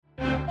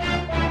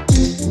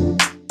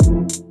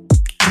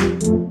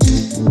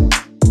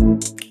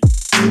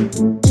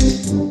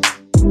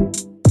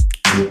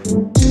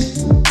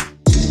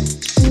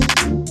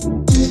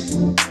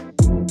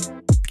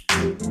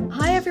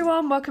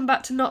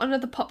back to Not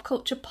Another Pop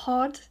Culture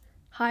Pod.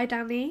 Hi,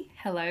 Danny.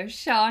 Hello,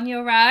 Sean, you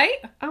alright?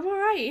 I'm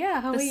alright,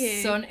 yeah. How are you?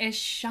 The sun is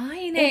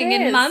shining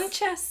in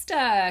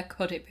Manchester.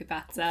 Could it be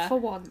better? For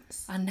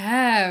once. I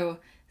know.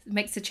 It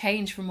makes a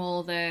change from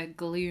all the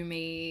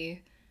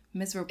gloomy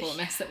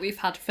miserableness that we've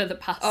had for the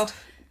past,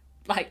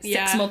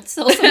 6 months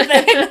or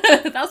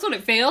something. That's what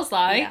it feels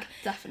like. Yeah,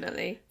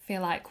 definitely. I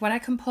feel like when I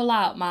can pull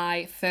out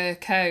my fur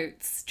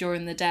coats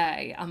during the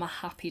day, I'm a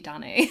happy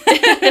Danny.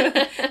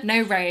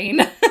 No rain.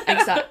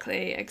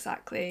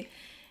 Exactly.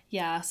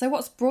 Yeah, so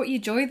what's brought you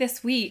joy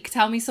this week?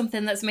 Tell me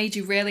something that's made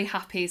you really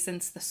happy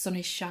since the sun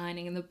is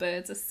shining and the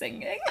birds are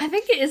singing. I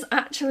think it is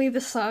actually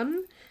the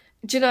sun.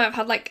 Do you know, I've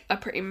had like a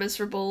pretty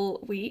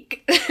miserable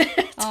week,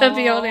 to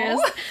be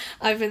honest.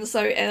 I've been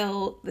so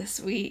ill this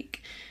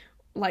week,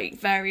 like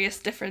various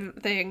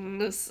different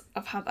things.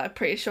 I'm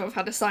pretty sure I've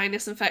had a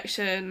sinus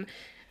infection,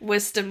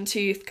 wisdom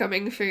tooth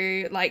coming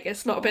through. Like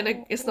it's not been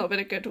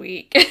a good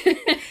week.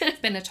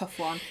 It's been a tough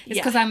one. It's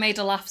because I made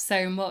her laugh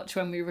so much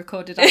when we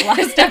recorded our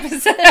last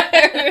episode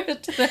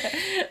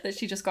that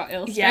she just got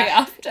ill straight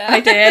after. I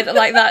did.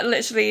 Like that,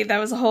 literally, there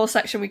was a whole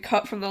section we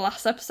cut from the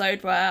last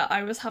episode where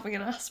I was having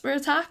an asthma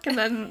attack, and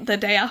then the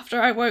day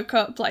after I woke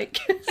up like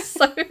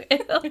so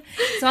ill.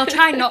 So I'll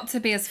try not to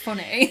be as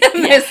funny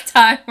this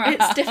time around.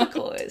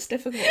 It's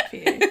difficult for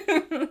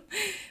you.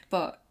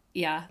 But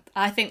yeah,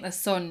 I think the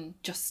sun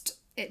just,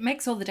 it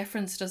makes all the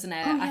difference, doesn't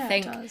it? Oh, yeah, I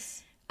think it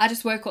does. I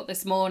just woke up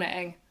this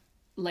morning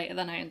later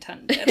than I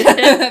intended.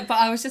 But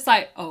I was just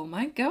like, oh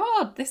my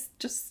God, this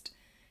just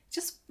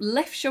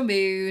lifts your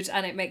mood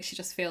and it makes you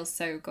just feel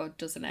so good,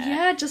 doesn't it?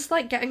 Yeah, just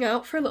like getting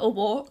out for a little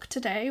walk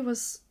today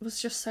was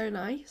just so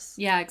nice.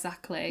 Yeah,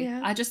 exactly.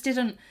 Yeah. I just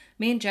didn't,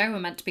 me and Joe were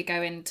meant to be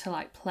going to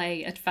like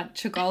play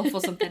adventure golf or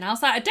something. I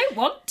was like, I don't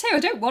want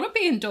to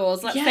be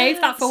indoors. Let's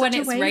save that for when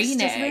it's raining.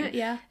 Isn't it?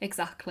 Yeah.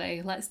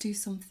 Exactly. Let's do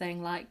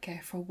something like go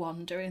for a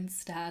wander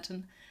instead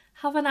and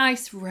have a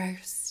nice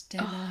roast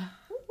dinner.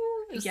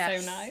 It's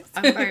so nice.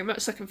 I'm very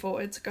much looking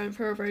forward to going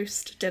for a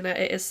roast dinner.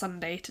 It is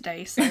Sunday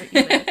today, so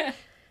you know,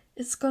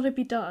 it's got to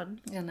be done.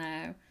 I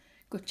know.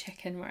 Good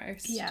chicken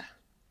roast. Yeah.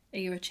 Are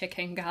you a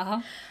chicken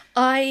gal?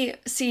 I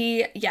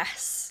see.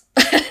 Yes.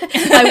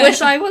 I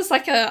wish I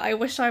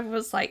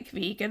was like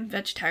vegan,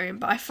 vegetarian,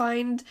 but I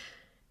find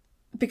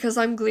because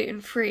I'm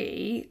gluten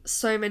free,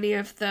 so many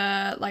of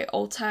the like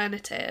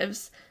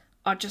alternatives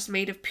are just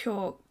made of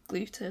pure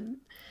gluten.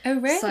 Oh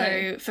really?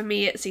 So for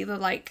me, it's either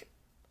like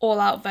all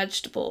out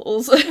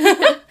vegetables or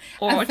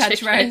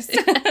veg roast.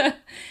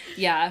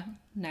 Yeah,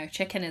 no,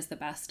 chicken is the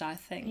best, I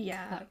think.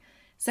 Yeah. Like,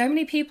 so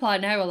many people I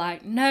know are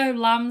like, no,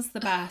 lamb's the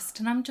best.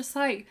 And I'm just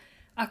like,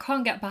 I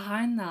can't get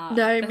behind that.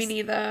 No, me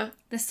neither.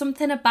 There's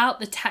something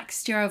about the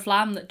texture of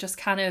lamb that just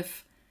kind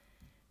of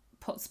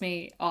puts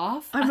me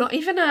off. I'm not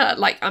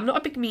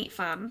a big meat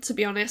fan, to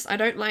be honest. I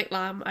don't like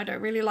lamb. I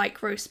don't really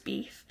like roast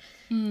beef.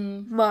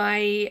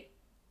 My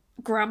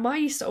grandma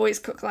used to always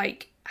cook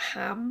like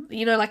ham,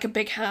 you know, like a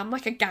big ham,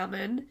 like a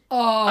gammon.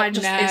 It's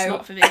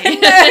not for me. No,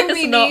 it's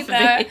me not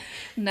neither. for me.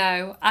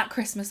 No, at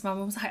Christmas my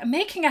mum was like, I'm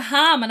making a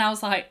ham, and I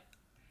was like,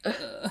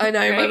 I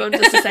know, my mum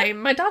does the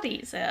same. My dad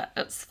eats it,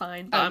 it's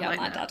fine, but I'm like,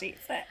 my dad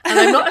eats it. And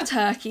I'm not a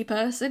turkey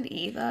person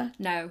either.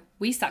 No,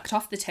 we sacked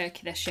off the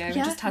turkey this year and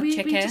just had we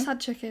chicken. We just had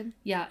chicken.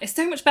 Yeah, it's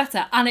so much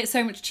better and it's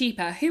so much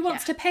cheaper. Who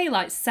wants to pay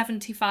like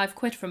 75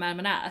 quid from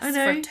M&S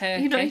for a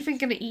turkey? You're not even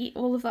going to eat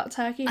all of that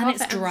turkey. And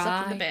it's dry. Ends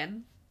up in the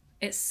bin.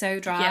 It's so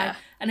dry. Yeah.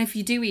 And if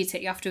you do eat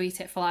it, you have to eat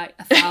it for like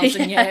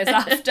 1,000 years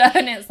after.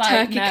 And it's like,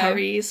 turkey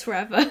curries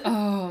forever.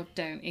 Oh,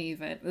 don't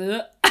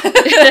even.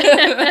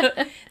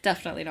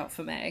 Definitely not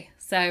for me.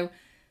 So,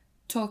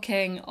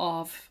 talking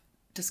of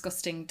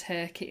disgusting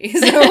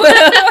turkeys.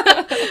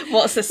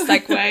 What's the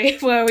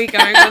segue? Where are we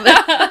going with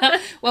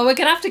it? Well, we're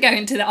going to have to go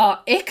into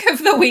our ick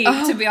of the week,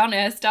 to be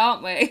honest,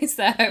 aren't we?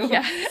 So,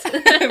 yes.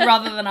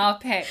 rather than our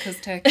pick,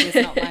 because turkey is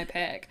not my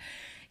pick.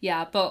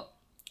 Yeah, but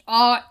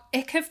our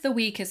ick of the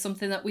week is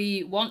something that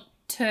we want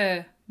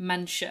to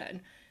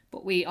mention,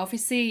 but we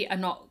obviously are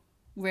not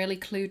really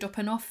clued up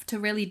enough to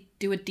really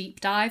do a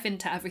deep dive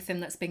into everything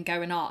that's been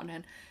going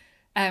on.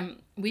 And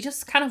we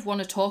just kind of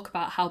want to talk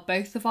about how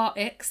both of our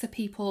icks are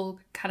people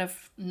kind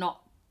of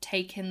not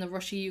taking the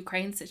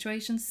Russia-Ukraine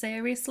situation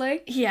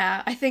seriously.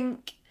 Yeah, I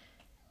think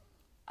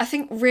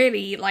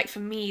really, like, for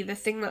me, the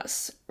thing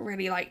that's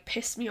really like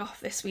pissed me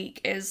off this week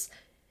is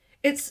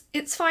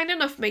it's fine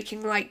enough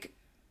making like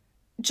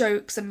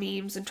jokes and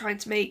memes and trying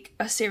to make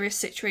a serious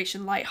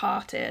situation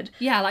lighthearted.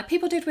 Yeah, like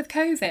people did with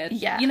COVID.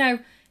 Yeah. You know,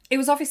 it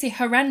was obviously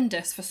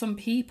horrendous for some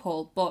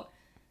people, but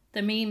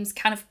the memes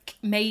kind of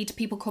made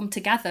people come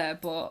together.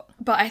 But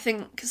I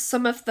think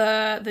some of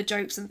the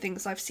jokes and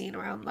things I've seen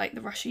around like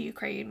the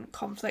Russia-Ukraine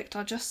conflict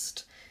are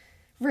just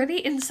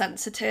really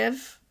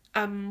insensitive,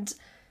 and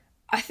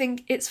I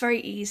think it's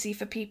very easy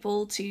for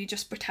people to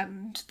just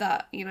pretend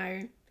that, you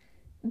know,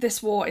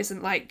 this war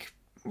isn't like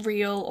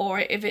real, or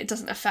if it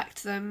doesn't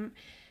affect them,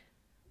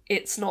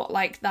 it's not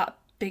like that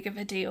big of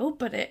a deal,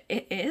 but it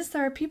is.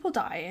 There are people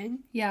dying.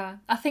 Yeah,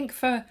 I think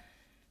for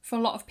a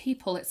lot of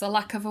people it's a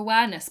lack of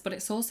awareness, but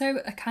it's also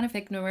a kind of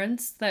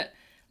ignorance that,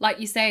 like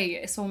you say,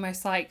 it's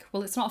almost like,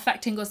 well, it's not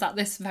affecting us at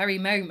this very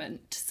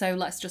moment, so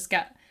let's just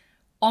get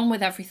on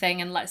with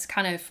everything and let's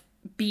kind of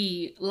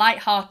be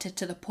lighthearted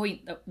to the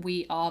point that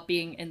we are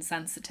being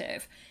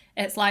insensitive.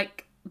 It's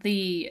like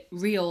the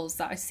reels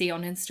that I see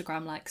on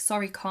Instagram, like,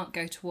 sorry, can't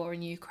go to war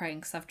in Ukraine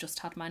because I've just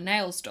had my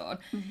nails done.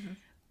 Mm-hmm.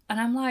 And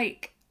I'm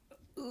like,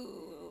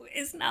 ooh,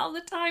 is now the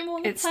time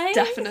or the place? It's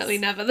definitely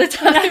never the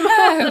time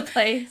or the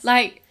place.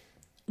 Like,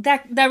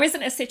 there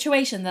isn't a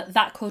situation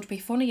that could be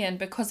funny in,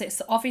 because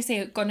it's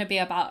obviously going to be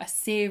about a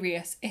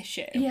serious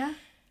issue. Yeah.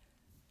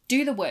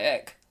 Do the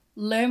work,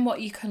 learn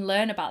what you can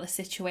learn about the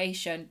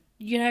situation.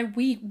 You know,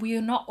 we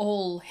are not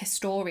all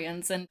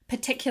historians and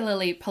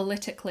particularly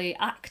politically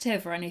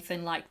active or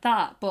anything like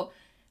that, but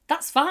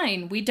that's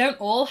fine. We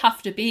don't all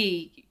have to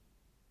be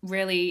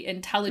really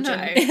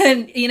intelligent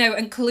and, you know,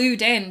 and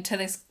clued in to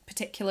this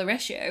particular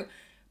issue.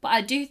 But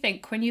I do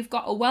think when you've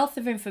got a wealth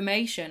of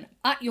information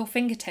at your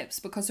fingertips,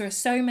 because there are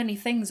so many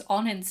things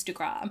on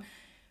Instagram,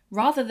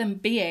 rather than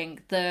being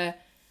the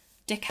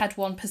dickhead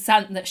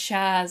 1% that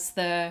shares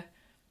the,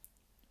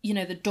 you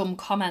know, the dumb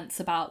comments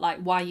about, like,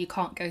 why you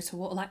can't go to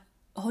war, like,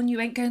 oh, you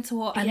ain't going to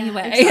war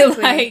anyway. Yeah,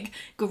 exactly. Like,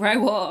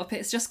 grow up.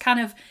 It's just kind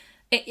of,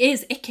 it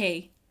is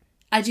icky.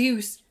 I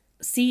do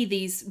see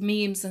these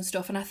memes and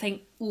stuff and I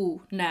think,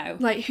 ooh, no.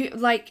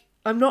 Like,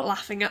 I'm not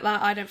laughing at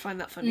that. I don't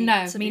find that funny.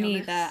 No, me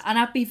neither. And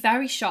I'd be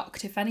very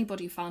shocked if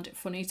anybody found it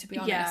funny, to be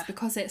honest,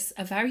 because it's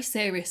a very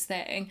serious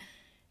thing.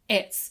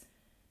 It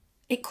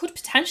could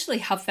potentially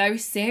have very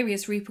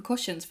serious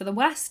repercussions for the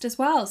West as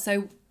well.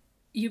 So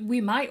we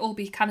might all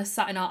be kind of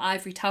sat in our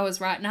ivory towers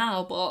right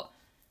now, but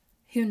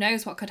who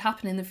knows what could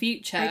happen in the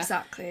future.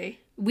 Exactly.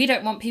 We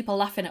don't want people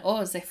laughing at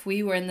us if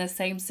we were in the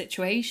same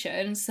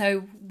situation. So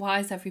why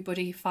is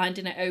everybody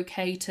finding it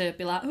okay to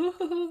be like,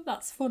 oh,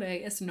 that's funny?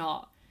 It's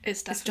not.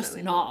 It's definitely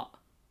just not.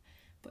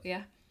 But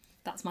yeah,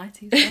 that's my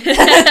 2 cents.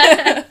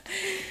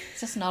 It's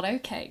just not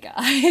okay,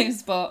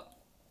 guys. But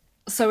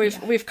so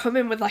we've come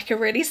in with like a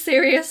really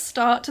serious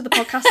start to the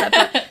podcast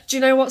there. But do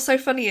you know what's so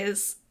funny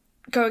is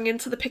going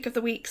into the pick of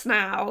the weeks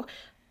now?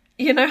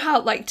 You know how,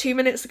 like, 2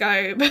 minutes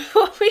ago,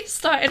 before we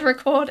started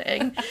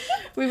recording,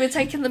 we were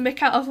taking the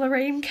mick out of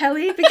Lorraine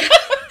Kelly because...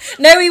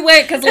 No, we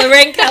weren't, because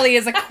Lorraine Kelly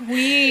is a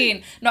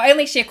queen. Not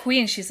only is she a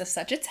queen, she's a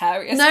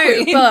Sagittarius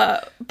queen.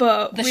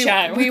 But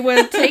we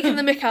were taking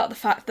the mick out of the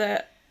fact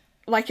that,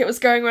 like, it was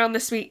going around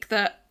this week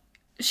that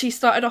she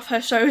started off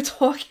her show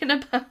talking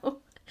about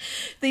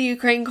the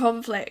Ukraine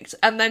conflict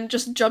and then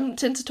just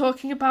jumped into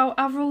talking about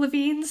Avril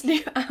Lavigne's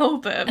new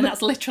album. And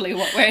that's literally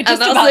what we're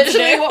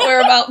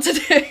about to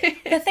do.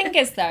 The thing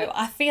is, though,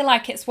 I feel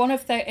like it's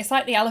it's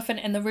like the elephant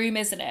in the room,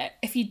 isn't it?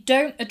 If you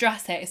don't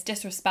address it, it's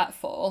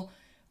disrespectful.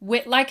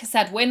 Like I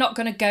said, we're not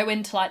going to go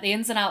into like the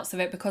ins and outs of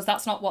it because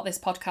that's not what this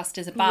podcast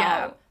is about.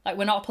 Yeah. Like,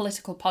 we're not a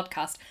political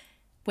podcast.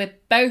 We're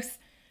both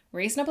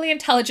reasonably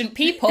intelligent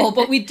people,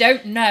 but we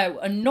don't know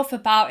enough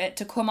about it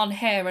to come on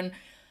here and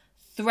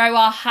throw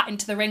our hat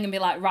into the ring and be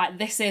like, right,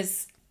 this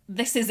is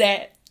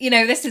it. You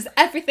know, this is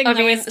everything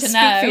there is to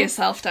know. Speak for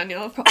yourself,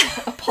 Daniel. I've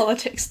got a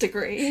politics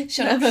degree.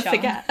 Never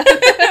forget.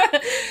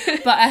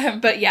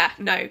 But yeah,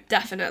 no,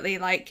 definitely.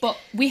 But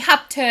we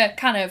had to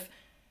kind of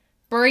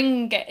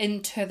bring it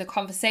into the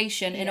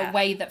conversation in a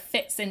way that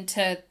fits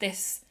into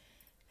this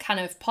kind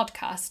of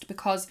podcast,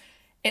 because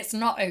it's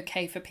not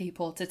okay for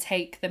people to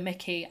take the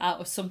mickey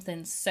out of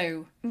something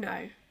so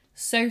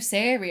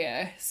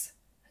serious.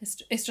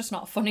 It's just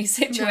not a funny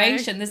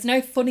situation. No. There's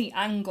no funny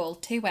angle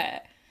to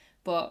it.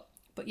 But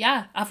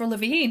yeah, Avril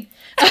Lavigne.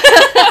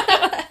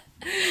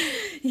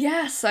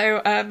 Yeah,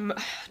 so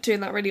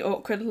doing that really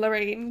awkward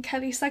Lorraine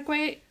Kelly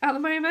segue at the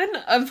moment.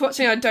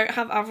 Unfortunately, I don't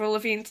have Avril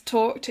Lavigne to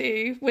talk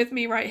to with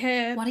me right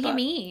here. What do you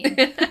mean?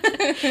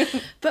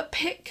 But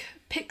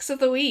picks of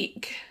the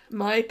week.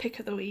 My pick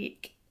of the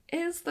week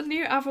is the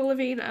new Avril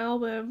Lavigne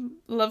album,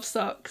 Love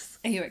Sucks.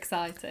 Are you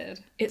excited?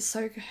 It's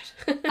so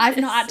good. I've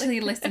not actually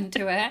listened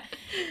to it.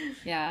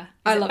 Yeah.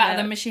 I love it. Better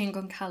than Machine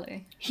Gun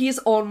Kelly? He's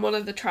on one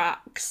of the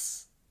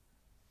tracks.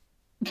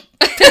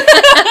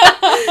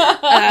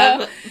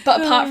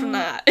 But apart from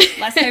that...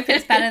 Let's hope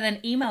it's better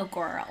than Emo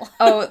Girl.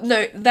 Oh,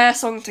 no, their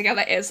song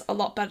together is a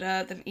lot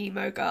better than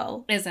Emo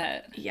Girl. Is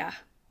it? Yeah.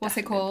 What's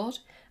it called?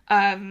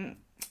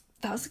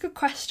 That was a good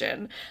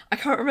question. I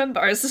can't remember.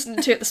 I was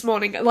listening to it this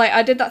morning. Like,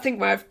 I did that thing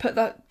where I've put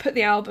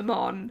the album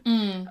on.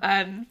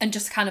 And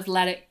just kind of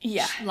let it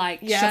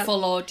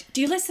shuffle. Or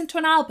do you listen to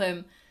an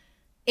album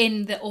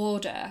in the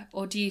order,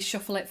 or do you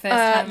shuffle it first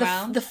time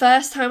round? The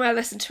first time I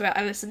listened to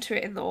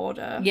it in the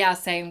order. Yeah,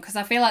 same, because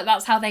I feel like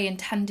that's how they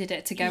intended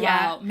it to go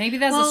out. Maybe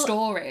there's a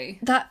story.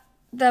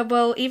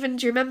 Even,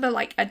 do you remember,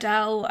 like,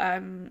 Adele,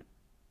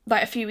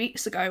 like a few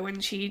weeks ago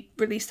when she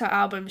released her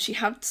album, she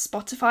had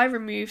Spotify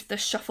remove the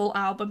shuffle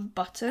album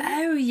button.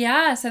 Oh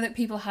yeah, so that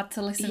people had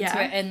to listen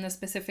to it in the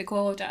specific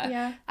order.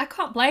 Yeah. I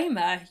can't blame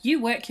her.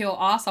 You work your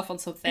arse off on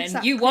something.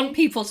 Exactly. You want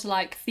people to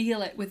like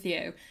feel it with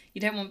you.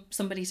 You don't want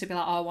somebody to be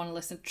like, oh, I want to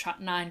listen to track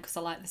 9 because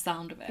I like the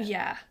sound of it.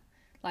 Yeah.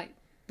 Like,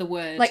 the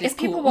word Like, is if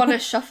people cool. want to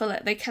shuffle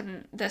it, they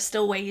can. There's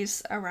still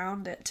ways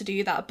around it to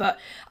do that. But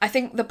I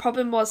think the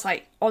problem was,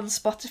 like, on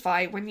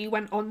Spotify, when you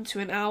went onto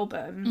an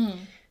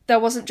album, there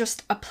wasn't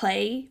just a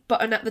play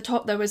button at the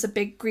top. There was a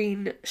big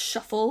green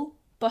shuffle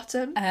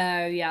button.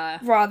 Oh, yeah.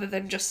 Rather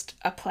than just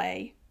a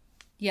play.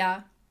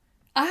 Yeah.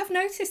 I have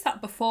noticed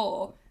that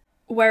before.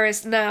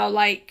 Whereas now,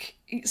 like,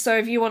 so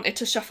if you wanted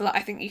to shuffle it, I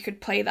think you could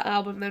play the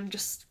album, then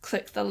just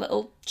click the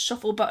little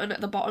shuffle button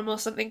at the bottom or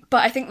something.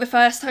 But I think the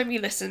first time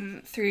you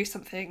listen through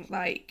something,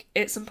 like,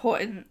 it's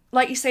important,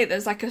 like you say,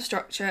 there's, like, a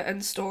structure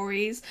and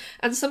stories.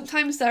 And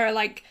sometimes there are,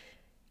 like,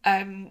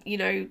 you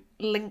know,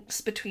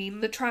 links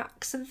between the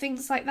tracks and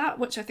things like that,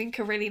 which I think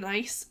are really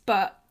nice.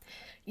 But,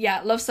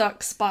 yeah, Love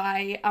Sucks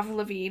by Avril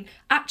Lavigne.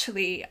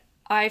 Actually,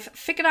 I've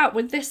figured out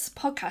with this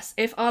podcast,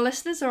 if our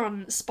listeners are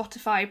on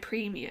Spotify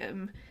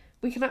Premium,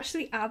 we can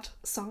actually add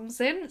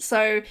songs in.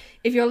 So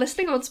if you're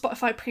listening on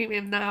Spotify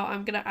Premium now,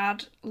 I'm going to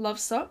add Love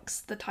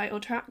Sucks, the title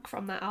track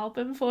from that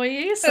album, for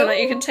you, so that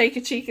you can take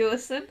a cheeky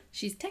listen.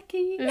 She's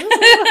techie.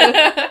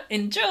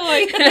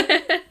 Enjoy.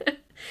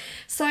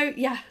 So,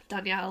 yeah,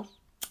 Danielle,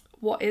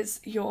 what is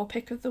your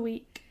pick of the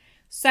week?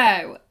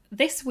 So,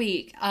 this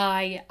week,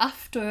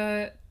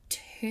 after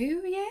 2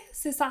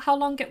 years, is that how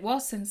long it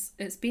was since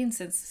it's been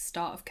since the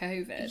start of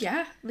COVID?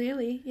 Yeah,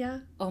 nearly, yeah.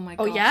 Oh my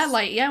gosh. god. Oh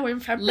yeah, we're in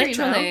February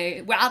Literally,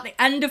 now. we're at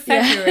the end of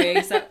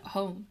February, so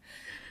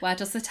where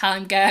does the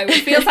time go?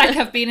 It feels like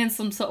I've been in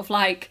some sort of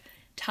like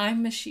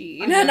time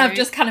machine and I've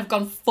just kind of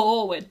gone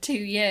forward 2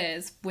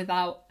 years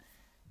without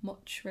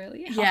much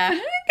really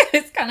happening.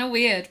 It's kind of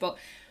weird, but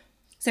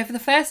so for the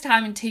first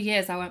time in 2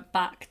 years I went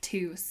back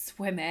to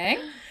swimming.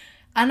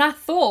 And I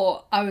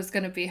thought I was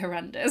going to be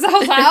horrendous. I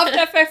was like, I've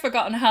definitely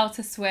forgotten how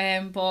to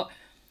swim, but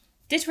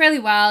did really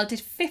well, did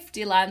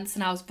 50 lengths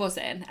and I was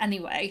buzzing.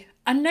 Anyway,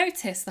 I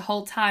noticed the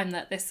whole time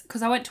that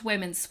because I went to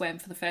women's swim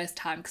for the first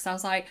time, because I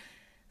was like,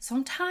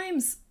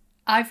 sometimes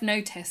I've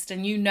noticed,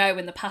 and you know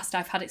in the past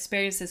I've had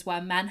experiences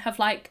where men have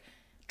like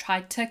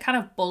tried to kind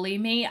of bully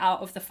me out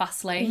of the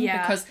fast lane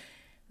because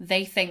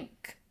they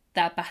think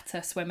they're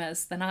better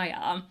swimmers than I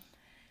am.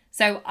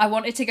 So I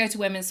wanted to go to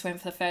women's swim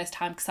for the first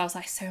time because I was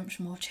like so much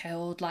more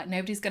chilled. Like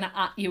nobody's going to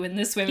at you in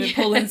the swimming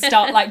pool and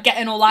start like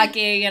getting all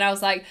laggy. And I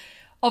was like,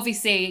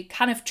 obviously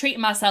kind of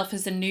treating myself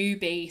as a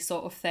newbie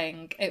sort of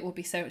thing. It will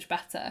be so much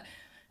better.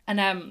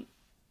 And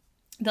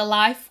the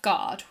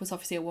lifeguard was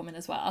obviously a woman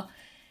as well.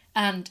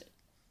 And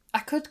I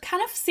could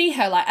kind of see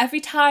her like every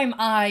time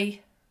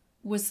I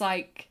was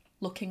like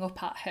looking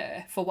up at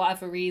her for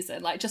whatever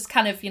reason, like just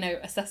kind of, you know,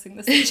 assessing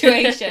the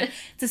situation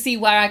to see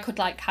where I could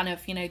like kind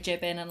of, you know,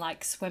 jib in and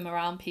like swim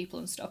around people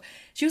and stuff.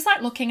 She was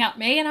like looking at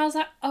me and I was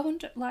like, I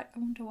wonder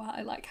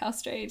why, like how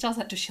strange. I was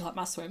like, does she like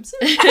my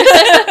swimsuit?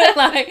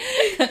 Like,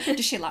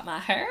 does she like my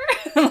hair?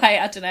 Like,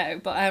 I don't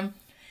know. But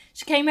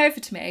she came over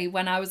to me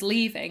when I was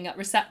leaving at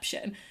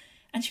reception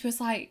and she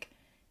was like,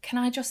 can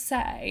I just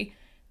say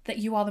that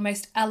you are the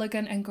most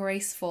elegant and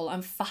graceful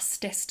and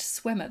fastest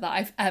swimmer that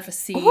I've ever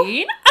seen. Ooh.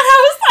 And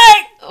I was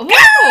like,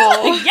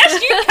 girl,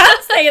 yes, you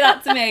can say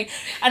that to me.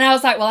 And I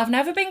was like, well, I've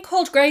never been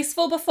called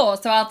graceful before,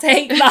 so I'll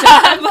take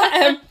that.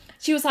 But,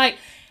 she was like,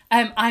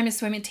 I'm a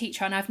swimming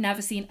teacher and I've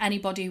never seen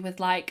anybody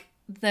with like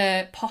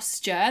the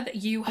posture that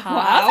you have.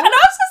 Wow. And I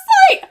was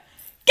just like,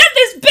 get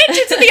this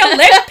bitch into the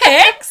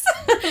Olympics.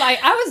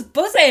 Like, I was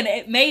buzzing.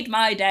 It made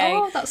my day.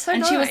 Oh, that's so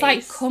nice. And she was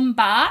like, come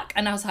back.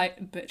 And I was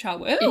like, bitch, I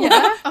will.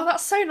 Yeah. Oh,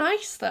 that's so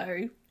nice,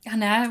 though. I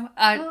know.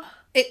 I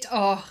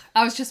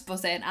was just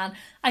buzzing. And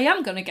I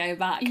am going to go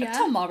back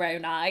tomorrow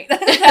night.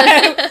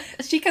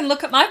 So she can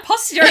look at my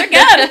posture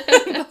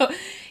again. But,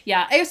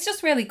 yeah, it was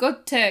just really good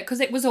because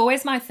it was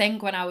always my thing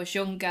when I was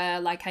younger.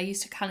 Like, I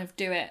used to kind of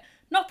do it,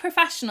 not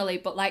professionally,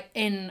 but like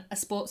in a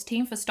sports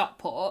team for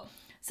Stockport.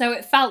 So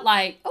it felt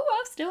like, oh,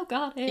 I've still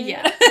got it.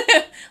 Yeah.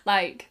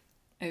 Like,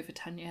 over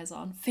 10 years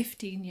on,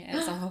 15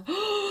 years on.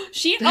 Oh,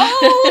 she's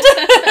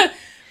old!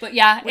 But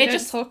yeah, we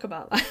don't talk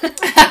about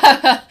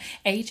that.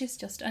 Age is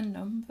just a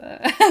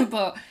number.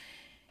 But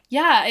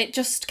yeah, it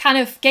just kind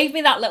of gave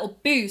me that little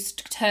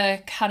boost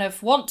to kind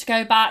of want to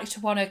go back, to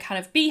want to kind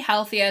of be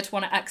healthier, to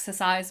want to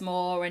exercise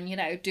more and, you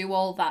know, do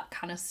all that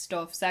kind of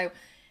stuff. So,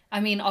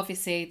 I mean,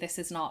 obviously this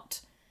is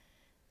not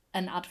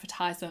an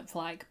advertisement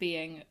for like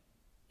being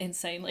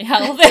insanely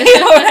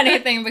healthy or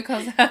anything,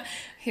 because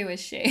who is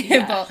she?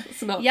 Yeah, but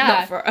it's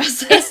not for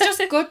us. It's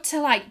just good to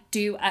like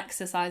do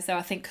exercise though,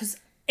 I think, because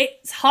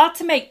it's hard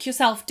to make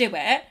yourself do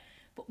it,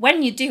 but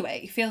when you do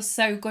it, you feel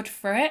so good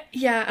for it.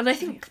 Yeah, and I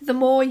think the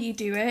more you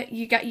do it,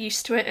 you get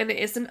used to it, and it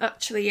isn't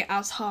actually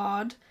as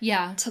hard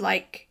to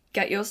like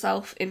get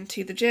yourself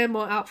into the gym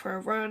or out for a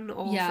run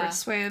or for a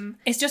swim.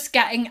 It's just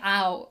getting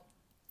out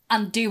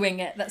and doing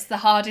it that's the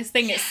hardest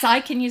thing. It's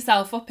psyching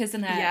yourself up,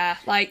 isn't it? Yeah,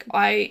 like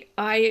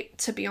I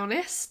to be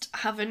honest,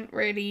 haven't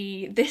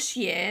really, this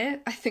year,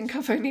 I think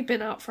I've only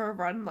been out for a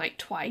run like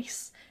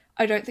twice.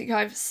 I don't think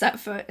I've set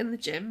foot in the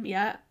gym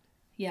yet.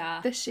 Yeah.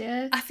 This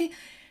year. I think,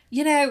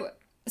 you know,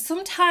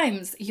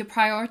 sometimes your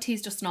priority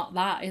is just not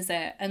that, is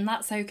it? And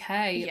that's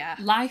okay. Yeah.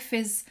 Life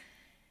is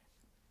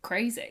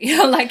crazy.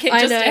 Like, it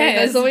I just know, is.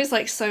 there's always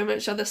like so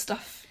much other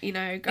stuff, you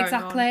know, going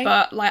Exactly. on.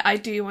 But like, I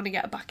do want to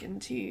get back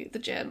into the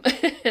gym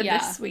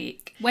this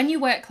week. When you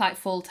work like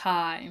full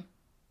time,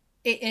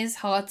 it is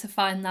hard to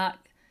find that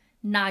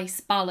nice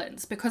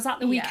balance, because at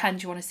the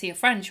weekend you want to see your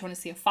friends, you want to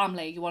see your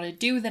family, you want to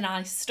do the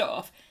nice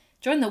stuff.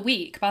 During the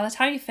week, by the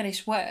time you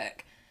finish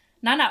work,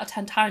 9 out of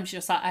 10 times you're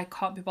just like, I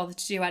can't be bothered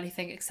to do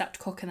anything except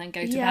cook and then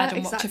go to bed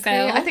and watch a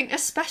film. I think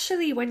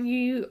especially when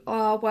you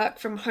are work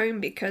from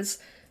home, because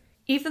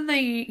even though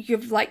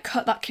you've like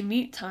cut that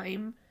commute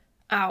time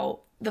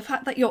out, the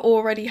fact that you're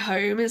already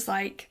home is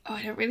like, oh,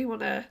 I don't really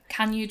want to...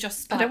 Can you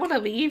just... I don't want to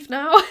leave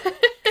now.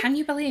 Can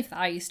you believe that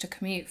I used to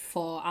commute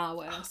 4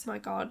 hours? Oh my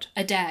God.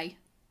 A day.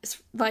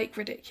 It's like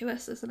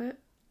ridiculous, isn't it?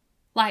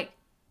 Like,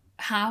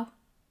 how?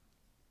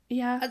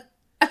 Yeah.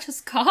 I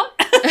just can't.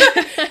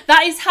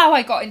 That is how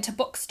I got into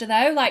Bookster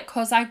though, like,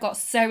 because I got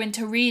so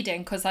into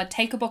reading, because I'd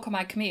take a book on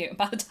my commute and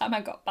by the time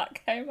I got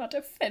back home I'd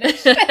have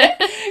finished it,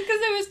 because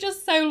it was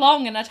just so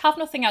long and I'd have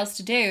nothing else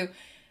to do.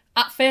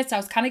 At first I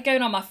was kind of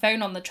going on my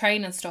phone on the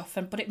train and stuff,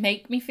 but it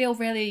made me feel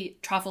really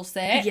travel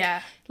sick.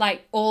 Yeah.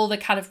 Like, all the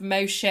kind of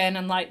motion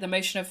and like the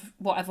motion of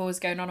whatever was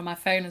going on my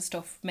phone and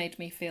stuff made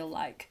me feel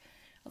like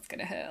I was going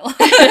to hurl.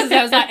 So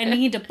I was like, I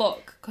need a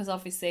book, because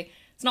obviously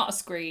it's not a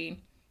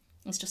screen.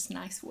 It's just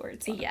nice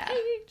words on a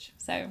page.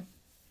 So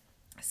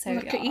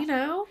Look at you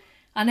now.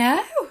 I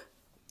know.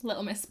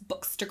 Little Miss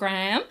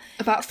Bookstagram.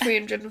 About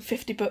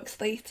 350 books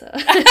later.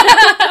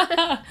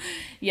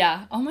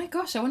 Yeah. Oh my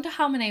gosh, I wonder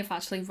how many I've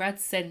actually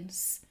read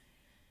since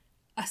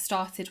I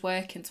started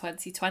work in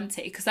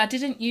 2020. Because I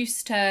didn't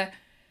used to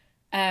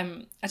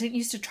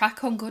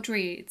track on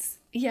Goodreads.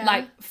 Yeah.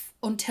 Like,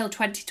 until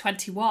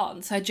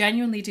 2021. So I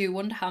genuinely do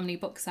wonder how many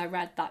books I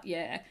read that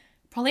year.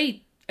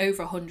 Probably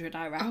over 100,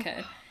 I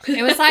reckon.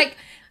 It was like,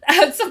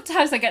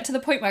 sometimes I get to the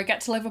point where I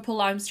get to Liverpool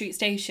Lime Street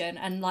Station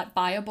and like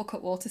buy a book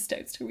at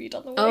Waterstones to read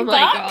on the way Oh my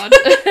back.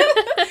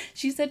 God.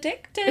 She's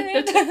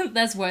addicted.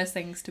 There's worse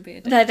things to be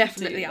addicted to. There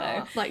definitely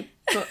are. Like,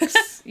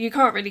 books. You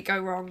can't really go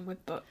wrong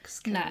with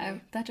books.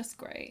 No, they're just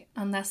great.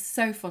 And they're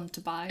so fun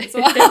to buy as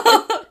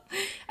well.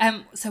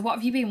 So what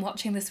have you been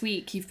watching this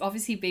week? You've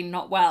obviously been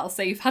not well,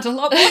 so you've had a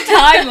lot more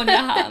time on your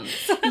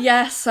hands.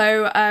 Yeah,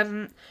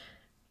 so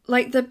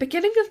like the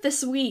beginning of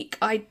this week,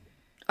 I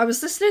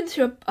was listening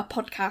to a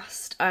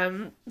podcast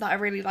that I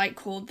really like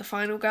called The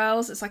Final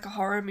Girls. It's like a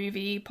horror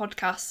movie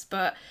podcast,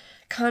 but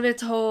kind of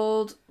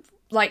told,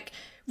 like,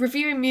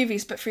 reviewing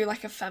movies but through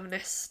like a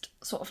feminist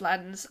sort of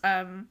lens,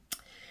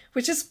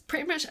 which is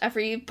pretty much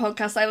every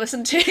podcast I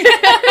listen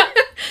to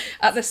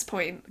at this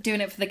point. Doing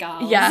it for the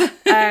girls. Yeah.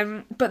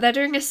 But they're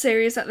doing a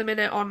series at the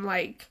minute on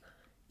like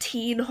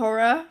teen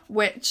horror,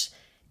 which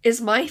is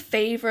my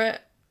favourite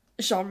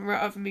genre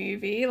of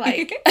movie,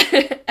 like,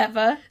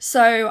 ever.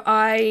 So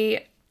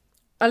I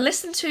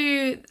listened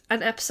to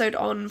an episode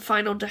on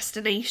Final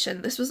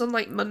Destination. This was on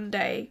like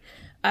Monday.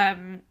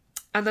 And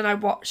then I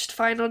watched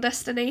Final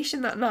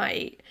Destination that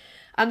night.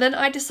 And then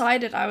I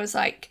decided, I was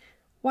like,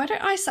 why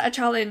don't I set a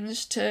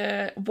challenge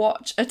to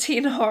watch a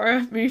teen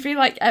horror movie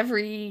like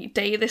every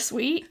day this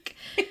week?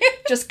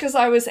 Just because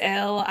I was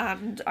ill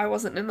and I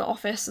wasn't in the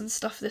office and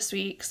stuff this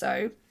week,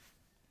 so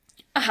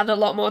I had a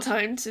lot more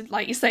time to,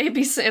 like you say,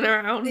 be sitting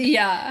around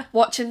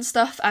watching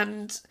stuff,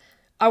 and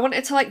I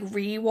wanted to like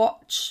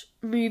re-watch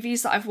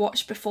movies that I've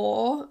watched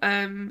before.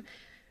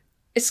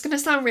 It's gonna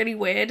sound really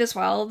weird as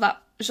well,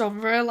 that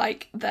genre,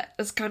 like, that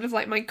is kind of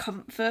like my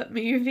comfort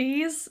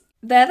movies.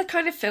 They're the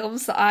kind of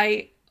films that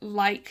I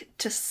like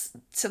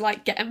to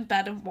like get in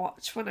bed and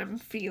watch when I'm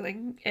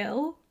feeling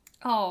ill.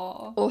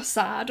 Oh. Or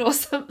sad or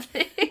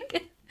something.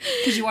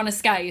 Because you want to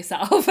scare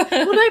yourself. Well,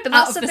 no, but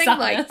that's the thing,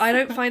 sadness. like, I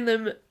don't find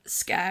them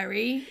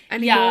scary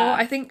anymore. Yeah.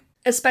 I think,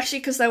 especially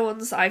because they're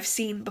ones that I've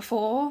seen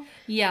before.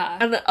 Yeah.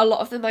 And a lot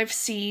of them I've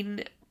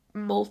seen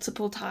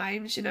multiple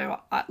times, you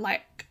know,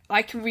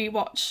 I can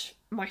rewatch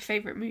my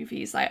favourite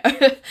movies, like,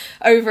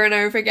 over and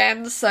over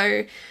again,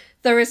 so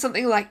there is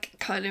something, like,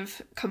 kind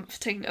of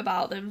comforting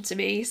about them to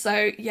me.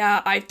 So,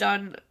 yeah, I've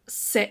done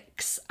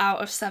 6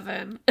 out of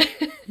 7.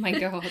 My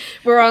God.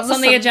 We're on What's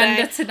on the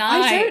agenda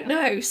tonight? I don't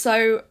know.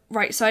 So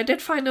I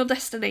did Final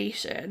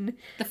Destination.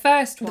 The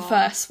first one? The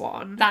first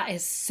one. That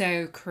is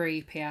so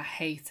creepy. I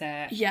hate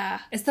it.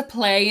 Yeah. It's the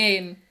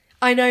plane.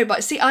 I know,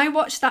 but see, I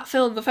watched that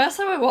film, the first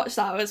time I watched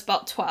that I was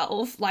about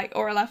 12, like,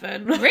 or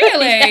 11.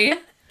 Really? Yeah.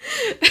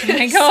 Oh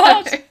my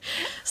God.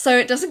 So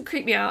it doesn't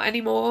creep me out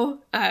anymore.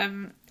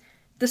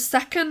 The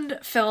second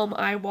film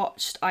I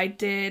watched, I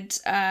did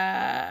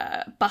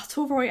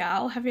Battle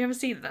Royale. Have you ever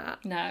seen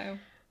that? No.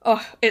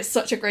 Oh, it's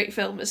such a great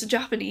film. It's a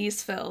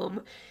Japanese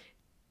film.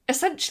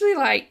 Essentially,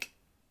 like,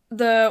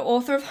 the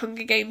author of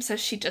Hunger Games says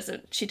she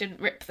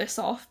didn't rip this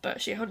off,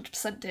 but she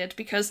 100% did,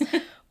 because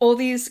all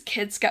these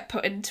kids get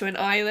put into an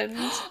island.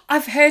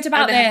 I've heard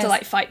about and this. they have to,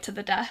 like, fight to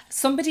the death.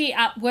 Somebody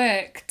at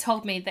work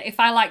told me that if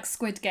I like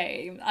Squid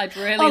Game, I'd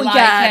really like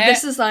yeah, it.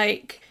 This is,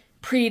 like,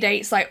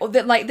 predates,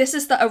 like, this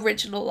is the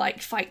original,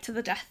 like, fight to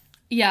the death,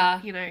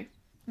 yeah, you know,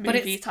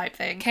 movie type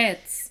thing.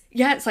 Kids.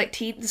 Yeah, it's like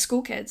the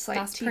school kids, like,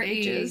 That's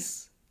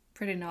teenagers.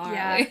 pretty gnarly.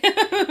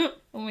 Yeah.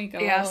 Oh my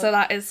god. Yeah, so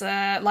that is,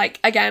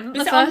 like, again,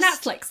 Is it on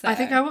Netflix, though? I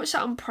think I watched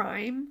that on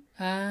Prime.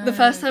 The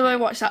first time I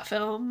watched that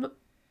film,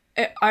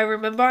 I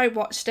remember I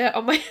watched it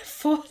on my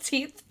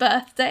 14th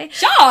birthday.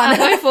 Sean! At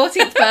my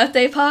 14th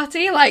birthday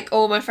party, like,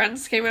 all my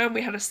friends came around,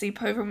 we had a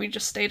sleepover, and we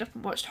just stayed up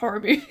and watched horror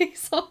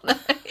movies all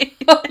night.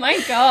 Oh my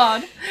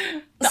god.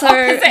 The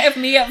opposite of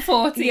me at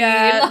 14.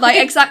 Yeah, like,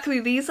 exactly.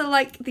 These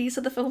are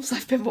the films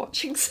I've been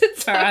watching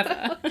since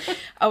forever.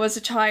 I was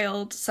a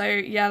child. So,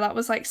 yeah, that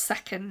was, like,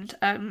 second.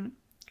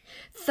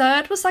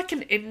 Third was, like,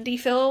 an indie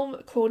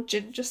film called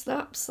Ginger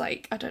Snaps.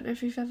 Like, I don't know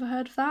if you've ever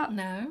heard of that.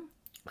 No.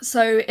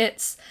 So,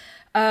 it's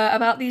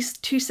about these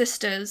two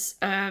sisters,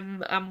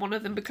 and one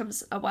of them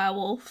becomes a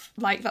werewolf.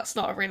 Like, that's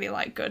not a really,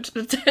 like, good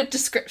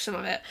description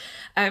of it.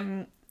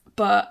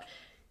 But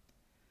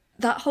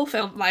that whole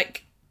film,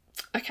 like,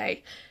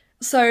 okay,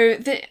 so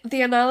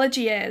the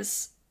analogy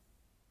is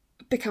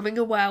becoming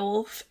a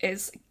werewolf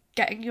is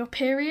getting your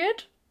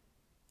period.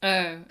 Oh,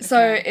 okay.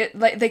 So it,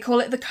 like, they call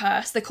it the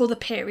curse. They call the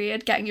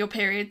period, getting your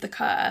period, the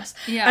curse.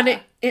 Yeah.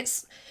 And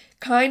it's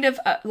kind of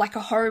like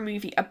a horror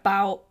movie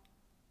about,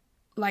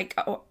 like,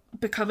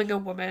 becoming a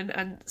woman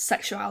and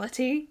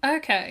sexuality.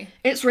 Okay.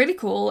 It's really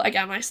cool.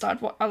 Again, I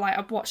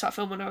watched that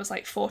film when I was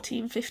like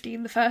 14,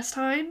 15 the first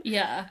time.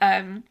 Yeah.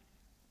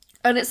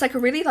 And it's like a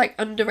really, like,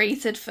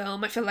 underrated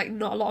film. I feel like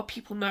not a lot of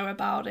people know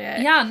about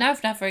it. Yeah, no,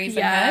 I've never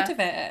even heard of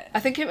it. I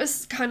think it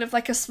was kind of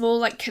like a small,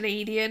 like,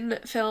 Canadian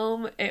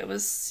film. It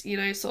was, you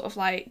know, sort of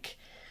like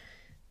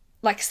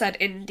I said,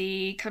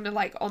 indie, kind of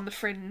like on the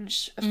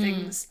fringe of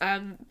things.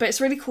 But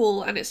it's really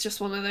cool, and it's just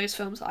one of those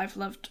films that I've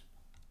loved.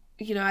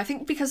 You know, I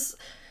think because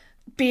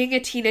being a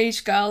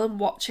teenage girl and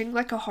watching,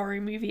 like, a horror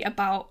movie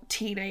about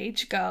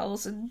teenage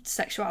girls and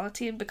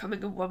sexuality and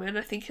becoming a woman,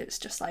 I think it's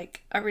just,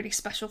 like, a really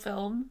special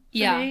film for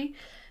me.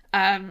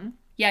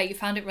 Yeah, you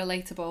found it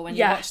relatable when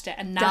you watched it,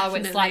 and now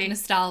it's, like,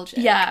 nostalgic.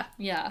 Yeah.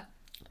 Yeah.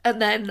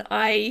 And then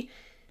I,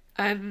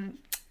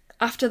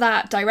 after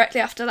that, directly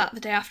after that,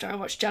 the day after, I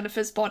watched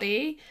Jennifer's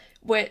Body,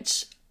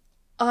 which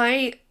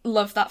I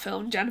love that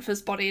film.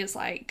 Jennifer's Body is,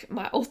 like,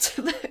 my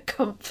ultimate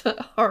comfort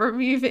horror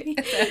movie.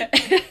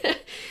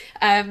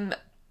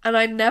 And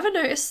I never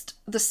noticed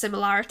the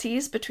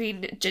similarities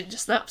between Ginger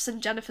Snaps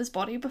and Jennifer's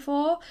Body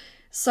before.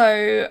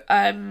 So,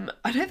 I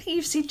don't think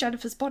you've seen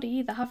Jennifer's Body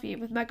either, have you?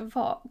 With Megan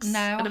Fox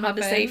and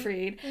Amanda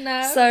Seyfried.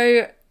 No.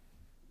 So,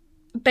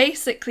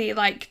 basically,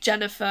 like,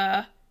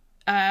 Jennifer,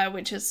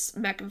 which is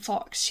Megan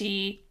Fox,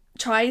 she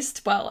tries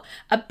to, well,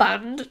 a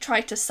band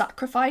tried to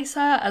sacrifice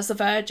her as a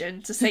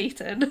virgin to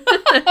Satan.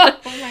 Oh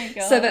my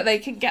god. So that they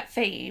can get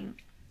fame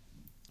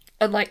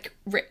and, like,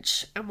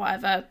 rich and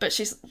whatever. But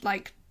she's,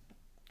 like,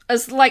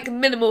 as, like,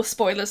 minimal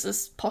spoilers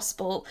as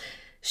possible,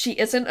 she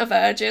isn't a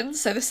virgin,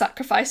 so the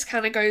sacrifice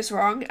kind of goes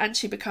wrong, and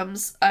she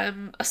becomes a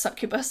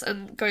succubus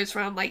and goes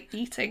around, like,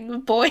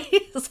 eating boys,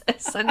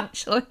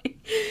 essentially.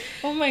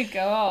 Oh my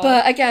god.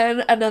 But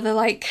again, another,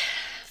 like,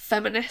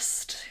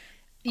 feminist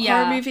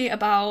horror movie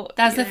about,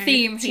 there's a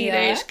theme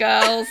teenage here.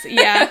 girls.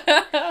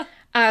 Yeah.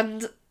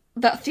 And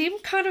that theme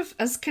kind of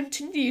has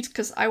continued,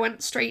 because I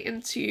went straight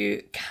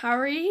into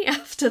Carrie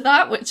after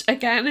that, which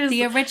again is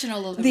the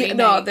original or the remake?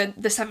 No,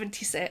 the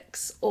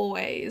 76,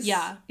 always.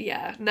 Yeah.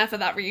 Yeah, never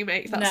that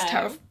remake.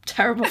 That's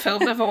terrible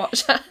film, never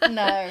watch that.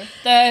 No,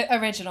 the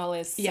original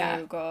is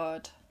so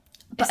good.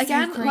 But it's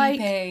again, so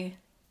like,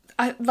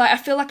 I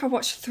feel like I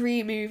watched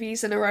 3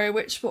 movies in a row,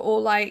 which were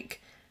all,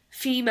 like,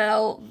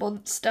 female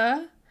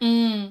monster.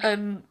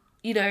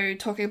 You know,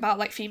 talking about,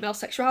 like, female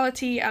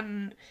sexuality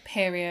and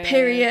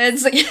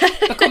periods.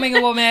 Becoming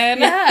a woman.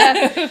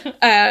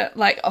 Yeah.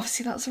 Like,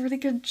 obviously that's a really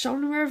good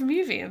genre of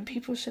movie, and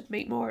people should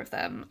make more of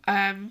them.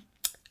 And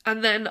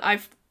then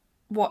I've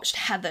watched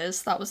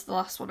Heathers. That was the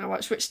last one I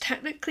watched, which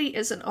technically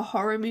isn't a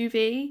horror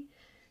movie.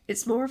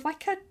 It's more of,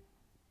 like,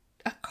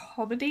 a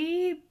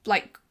comedy,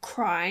 like,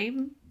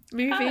 crime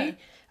movie.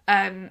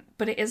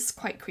 But it is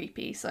quite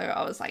creepy, so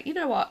I was like, you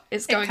know what?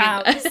 It's going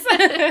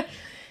in.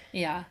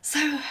 Yeah. So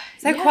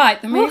yeah.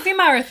 Quite the movie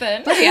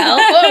marathon. Bloody hell,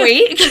 what a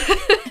week.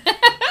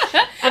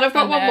 And I've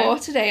got one more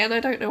today, and I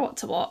don't know what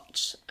to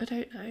watch. I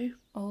don't know.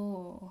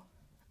 Oh,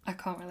 I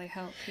can't really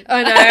help you.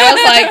 I know, I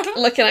was, like,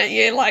 looking at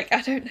you like,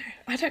 I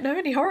don't know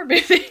any horror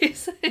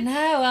movies.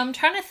 No, I'm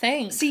trying to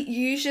think. See,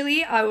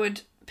 usually I would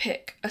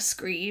pick a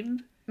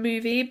Scream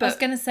movie, but I was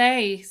going to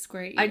say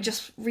Scream. I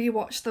just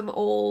rewatched them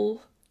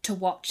all to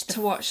watch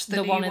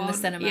the new one in the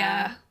cinema.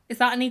 Yeah. Is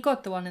that any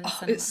good, the one in the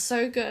cinema? It's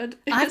so good.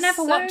 I've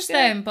never watched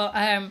them, but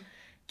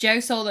Joe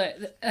saw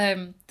that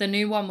the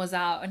new one was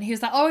out, and he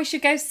was like, oh, we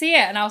should go see it.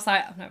 And I was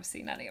like, I've never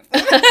seen any of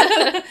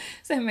them.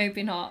 So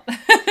maybe not.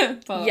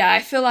 But yeah,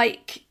 I feel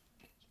like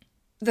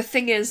the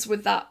thing is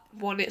with that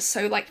one, it's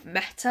so, like,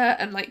 meta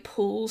and, like,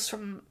 pulls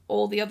from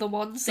all the other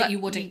ones that you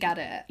wouldn't get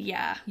it.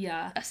 Yeah.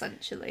 Yeah.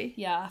 Essentially.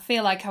 Yeah, I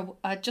feel like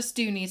I just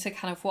do need to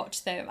kind of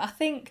watch them. I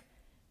think,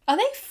 are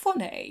they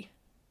funny?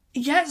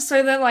 Yeah,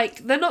 so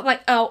they're not,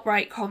 like,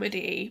 outright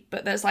comedy,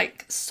 but there's,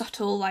 like,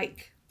 subtle,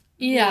 like,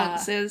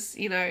 nuances,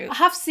 you know. I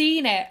have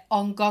seen it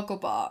on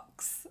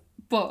Gogglebox,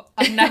 but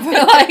I've never,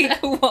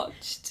 like,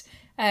 watched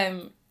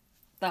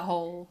the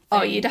whole thing.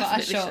 Oh, you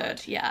definitely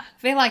should. Yeah. I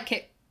feel like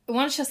it,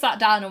 once you're sat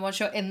down and once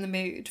you're in the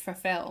mood for a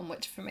film,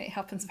 which for me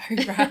happens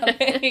very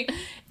rarely,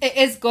 it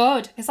is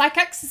good. It's like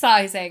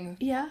exercising.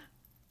 Yeah.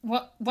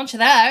 Once you're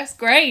there, it's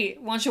great.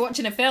 Once you're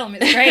watching a film,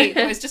 it's great.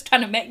 But it's just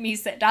trying to make me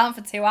sit down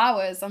for 2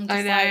 hours. I'm just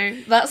I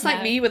know. That's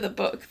like me with a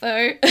book,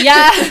 though.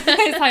 Yeah,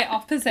 it's like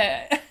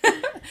opposite.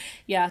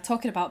 Yeah,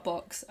 talking about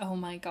books. Oh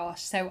my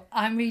gosh. So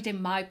I'm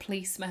reading My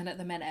Policeman at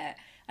the minute,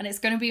 and it's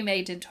going to be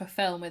made into a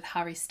film with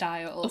Harry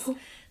Styles. Oh.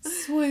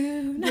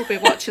 Swoon. We'll be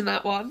watching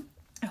that one.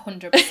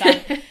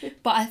 100%.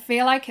 But I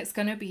feel like it's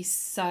going to be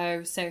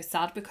so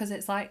sad because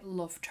it's like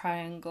love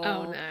triangle.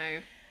 Oh no.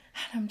 And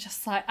I'm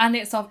just like, and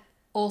it's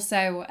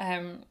also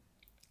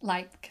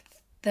like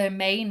the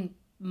main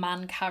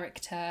man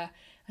character,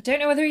 I don't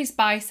know whether he's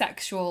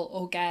bisexual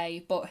or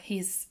gay, but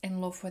he's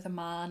in love with a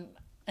man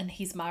and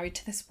he's married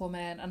to this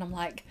woman, and I'm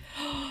like,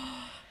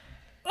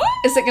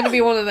 is it going to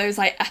be one of those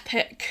like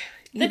epic,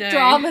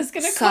 drama's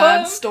going to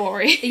sad come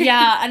story?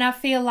 Yeah, and I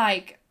feel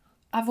like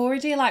I've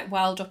already like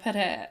welled up at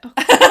it. And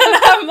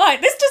I'm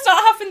like, this does not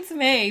happen to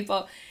me.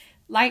 But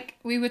like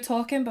we were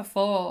talking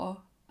before,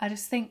 I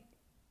just think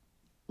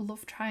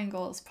love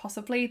triangle is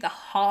possibly the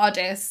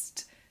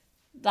hardest,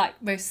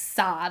 like most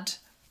sad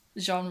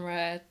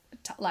genre,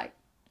 like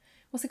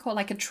what's it called,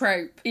 like a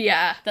trope,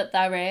 that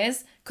there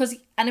is. Because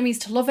enemies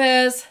to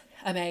lovers,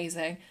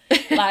 amazing.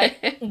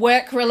 Like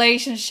work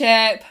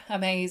relationship,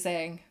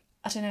 amazing.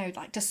 I don't know,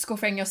 like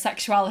discovering your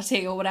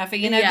sexuality or whatever,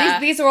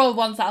 these are all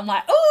ones that I'm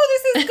like,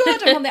 oh, this is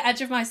good, I'm on the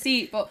edge of my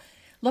seat. But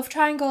love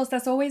triangles,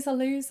 there's always a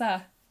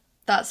loser.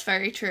 That's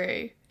very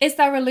true. Is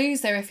there a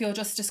loser if you're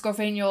just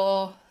discovering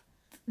your,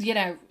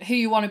 who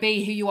you want to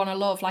be, who you want to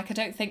love? Like, I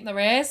don't think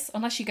there is,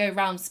 unless you go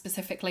around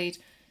specifically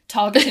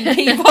targeting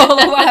people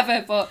or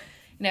whatever. But,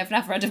 I've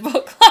never read a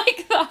book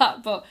like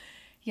that. But,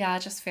 yeah, I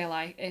just feel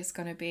like it's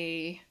going to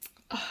be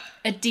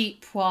a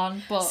deep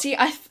one. But see,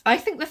 I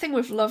think the thing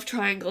with love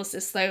triangles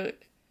is, though,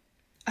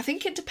 I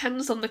think it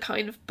depends on the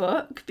kind of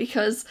book,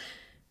 because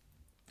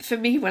for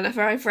me,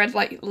 whenever I've read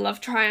like love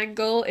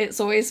triangle,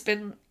 it's always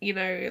been,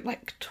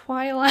 like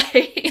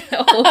Twilight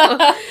or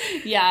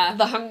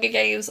The Hunger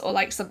Games or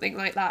like something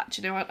like that.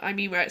 Do you know what I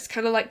mean? Where it's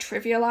kind of like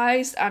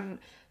trivialized, and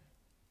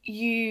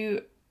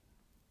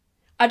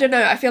I don't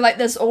know, I feel like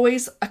there's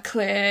always a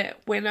clear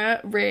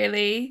winner,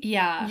 really.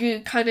 Yeah.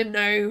 You kind of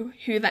know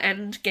who the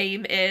end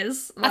game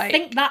is. Like, I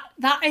think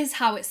that is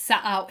how it's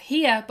set out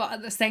here, but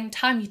at the same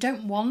time, you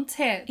don't want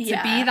it to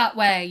be that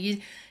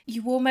way.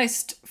 You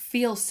almost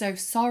feel so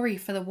sorry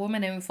for the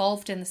woman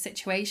involved in the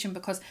situation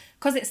because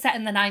it's set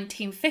in the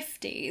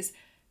 1950s.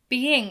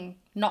 Being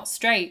not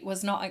straight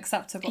was not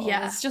acceptable.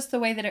 Yeah. It's just the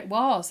way that it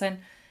was. And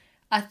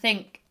I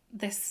think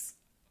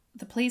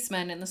the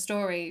policeman in the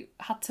story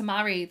had to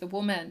marry the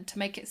woman to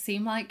make it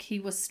seem like he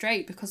was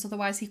straight, because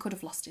otherwise he could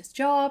have lost his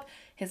job,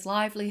 his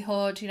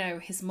livelihood,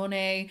 his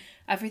money,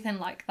 everything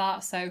like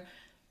that. So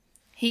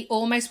he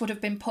almost would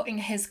have been putting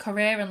his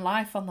career and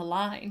life on the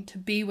line to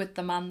be with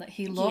the man that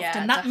he loved. Yeah,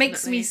 and that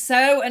makes me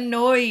so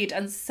annoyed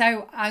and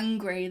so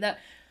angry that,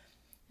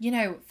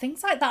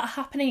 things like that are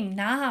happening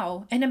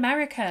now in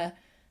America.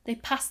 They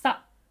passed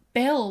that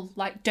bill,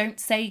 like, don't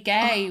say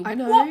gay. Oh, I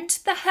know. What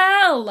the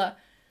hell?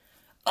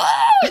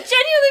 Oh, it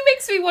genuinely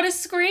makes me want to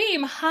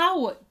scream.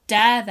 How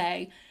dare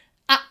they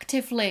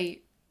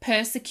actively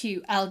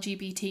persecute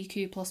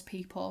LGBTQ plus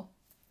people?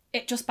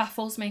 It just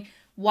baffles me.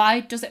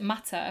 Why does it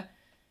matter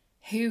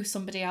who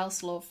somebody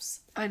else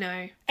loves? I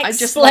know.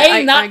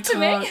 Explain that to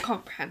me. I can't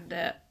comprehend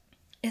it.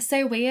 It's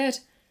so weird.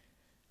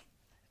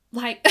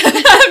 Like,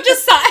 I'm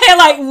just sat here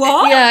like,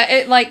 what? Yeah,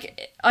 it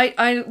like,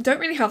 I don't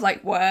really have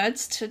like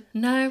words to...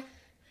 No.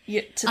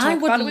 To talk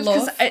about it with,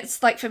 because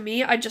it's like, for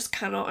me, I just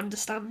cannot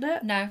understand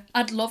it. No,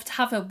 I'd love to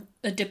have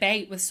a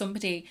debate with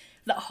somebody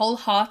that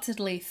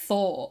wholeheartedly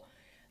thought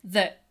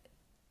that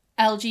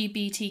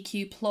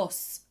LGBTQ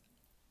plus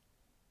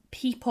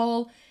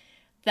people,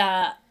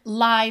 their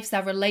lives,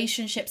 their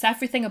relationships,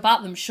 everything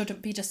about them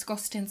shouldn't be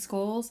discussed in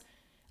schools.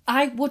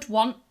 I would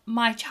want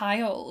my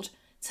child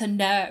to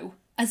know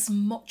as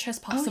much as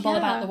possible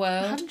about the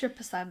world.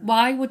 100%.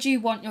 Why would you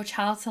want your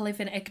child to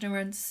live in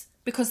ignorance?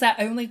 Because they're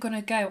only going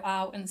to go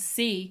out and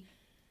see,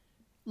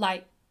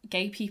 like,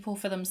 gay people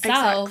for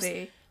themselves.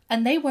 Exactly.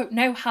 And they won't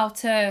know how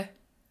to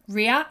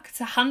react,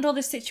 to handle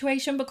this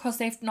situation, because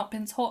they've not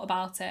been taught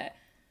about it.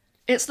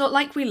 It's not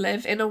like we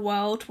live in a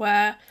world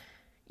where,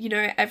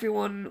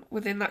 everyone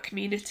within that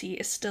community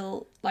is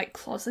still, like,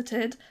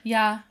 closeted.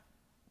 Yeah.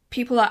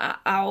 People are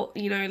out,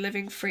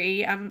 living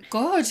free. And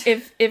good.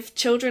 If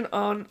children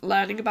aren't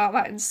learning about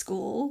that in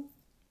school,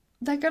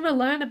 they're going to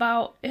learn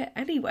about it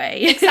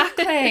anyway.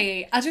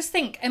 Exactly. I just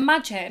think,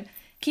 imagine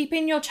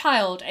keeping your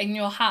child in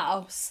your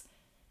house,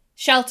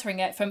 sheltering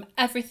it from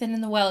everything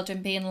in the world,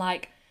 and being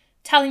like,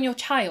 telling your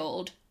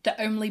child that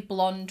only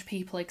blonde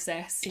people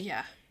exist.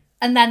 Yeah.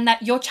 And then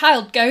that your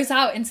child goes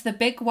out into the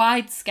big,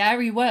 wide,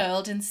 scary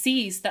world and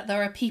sees that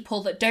there are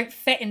people that don't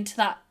fit into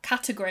that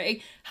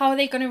category. How are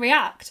they going to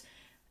react?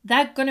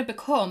 They're going to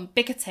become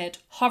bigoted,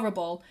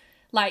 horrible,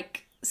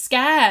 like,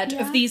 scared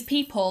of these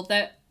people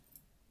that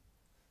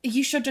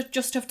you should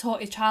just have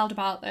taught your child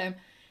about them.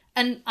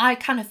 And I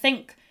kind of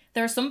think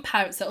there are some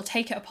parents that will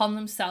take it upon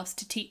themselves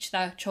to teach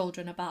their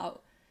children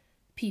about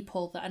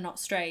people that are not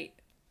straight.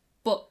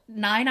 But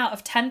 9 out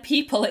of 10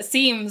 people, it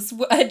seems,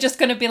 are just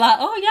going to be like,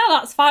 oh yeah,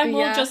 that's fine.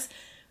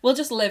 We'll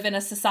just live in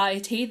a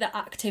society that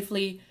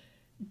actively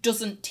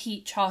doesn't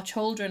teach our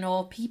children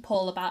or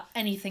people about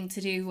anything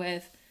to do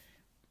with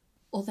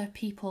other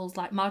people's,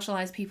 like,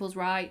 marginalised people's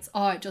rights.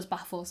 Oh, it just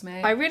baffles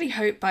me. I really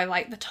hope by,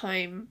 like, the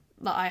time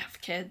that I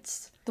have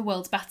kids, the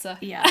world's better.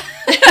 Yeah.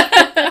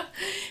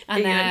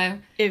 I know.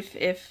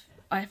 If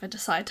I ever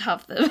decide to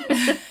have them.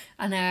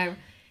 I know.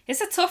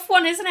 It's a tough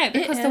one, isn't it?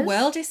 Because the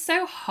world is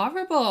so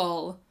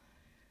horrible.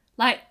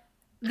 Like,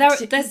 there's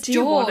do joy.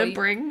 You want to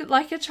bring,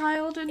 like, a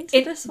child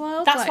into this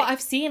world? That's what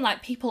I've seen,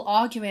 like, people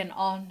arguing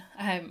on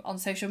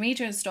social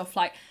media and stuff.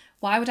 Like,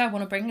 why would I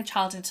want to bring a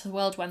child into the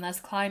world when there's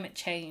climate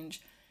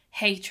change,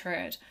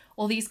 hatred,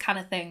 all these kind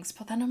of things?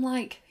 But then I'm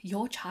like,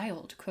 your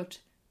child could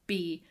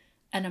be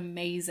an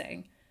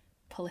amazing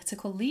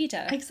political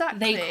leader. Exactly.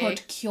 They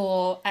could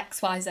cure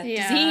XYZ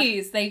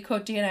disease. They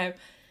could,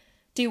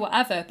 do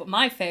whatever. But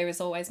my fear is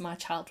always my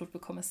child would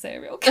become a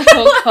serial killer.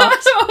 Oh, God. Or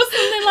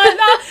something like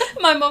that.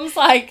 My mum's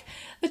like,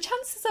 the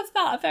chances of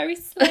that are very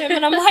slim.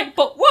 And I'm like,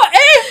 but what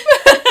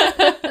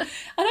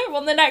if? I don't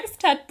want the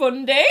next Ted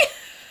Bundy.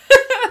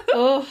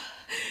 Oh,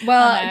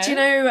 well, do you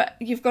know,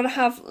 you've got to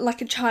have,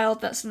 like, a child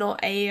that's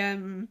not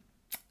a,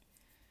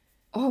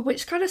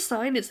 which kind of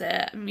sign is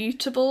it?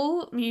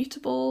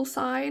 Mutable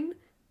sign?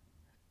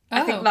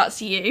 I think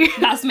that's you.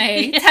 That's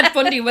me. Yeah. Ted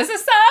Bundy was a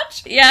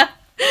Sag. Yeah.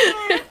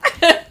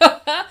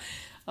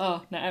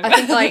 Oh, no. I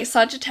think, like,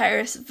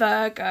 Sagittarius,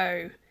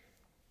 Virgo,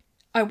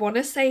 I want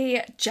to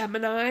say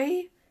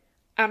Gemini,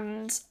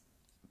 and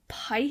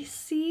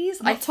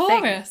Pisces. Not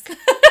Taurus.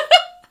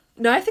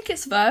 No, I think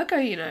it's Virgo,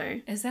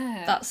 Is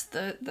it? That's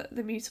the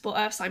mutable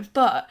earth sign.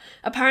 But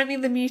apparently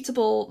the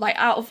mutable, like,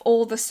 out of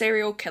all the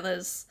serial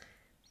killers,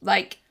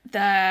 like,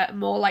 they're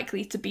more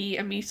likely to be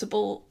a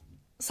mutable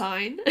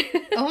sign.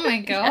 Oh my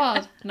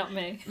God. Yeah. Not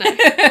me. No.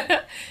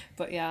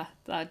 But yeah,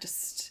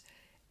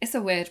 it's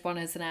a weird one,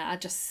 isn't it? I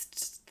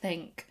just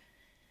think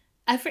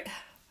I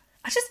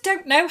just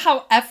don't know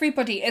how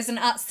everybody isn't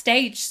at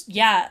stage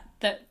yet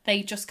that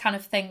they just kind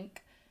of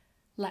think,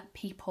 let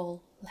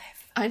people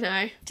live. I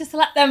know. Just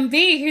let them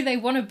be who they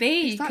want to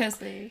be.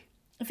 Exactly.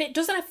 Because if it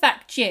doesn't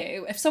affect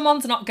you, if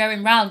someone's not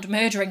going round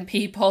murdering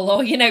people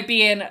or,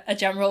 being a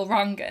general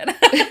wrong'un,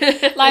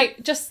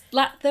 like, just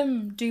let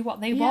them do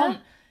what they want.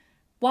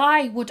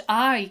 Why would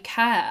I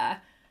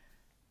care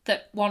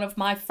that one of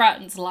my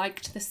friends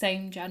liked the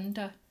same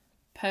gender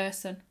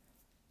person?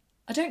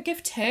 I don't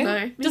give two. No,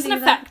 It doesn't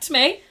affect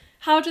me.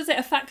 How does it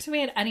affect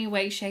me in any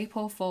way, shape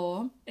or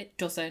form? It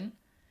doesn't.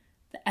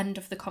 The end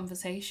of the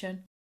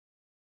conversation.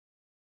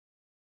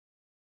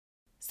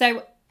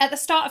 So at the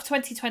start of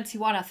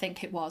 2021, I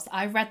think it was,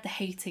 I read The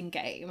Hating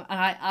Game and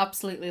I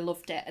absolutely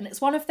loved it. And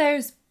it's one of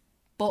those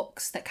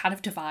books that kind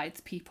of divides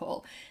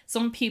people.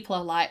 Some people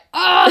are like,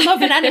 oh,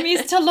 loving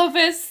enemies to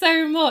lovers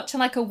so much, and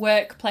like a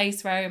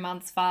workplace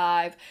romance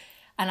vibe.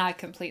 And I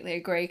completely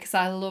agree because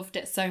I loved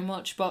it so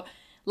much. But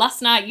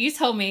last night you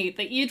told me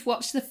that you'd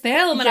watched the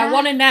film and I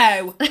want to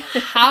know,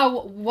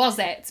 how was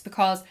it?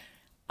 Because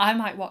I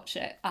might watch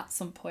it at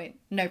some point.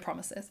 No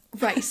promises.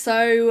 Right,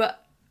 so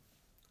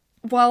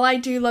while I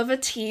do love a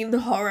teen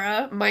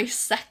horror, my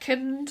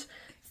second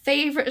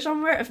favourite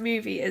genre of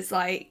movie is,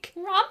 like,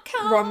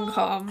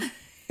 rom-com.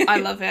 I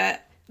love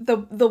it.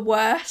 The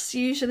worse,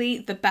 usually,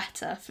 the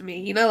better for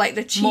me. Like,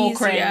 the cheesier. More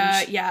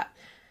cringe. Yeah.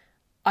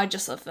 I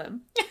just love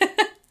them.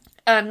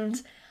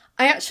 And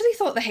I actually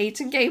thought The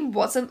Hating Game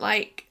wasn't,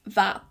 like,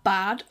 that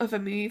bad of a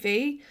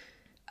movie.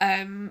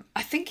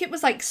 I think it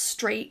was, like,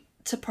 straight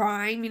to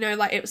Prime,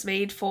 like, it was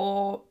made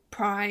for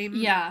Prime.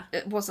 Yeah.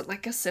 It wasn't,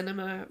 like, a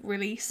cinema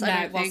release, No, I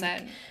don't it think.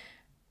 wasn't.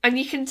 And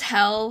you can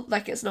tell,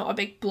 like, it's not a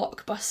big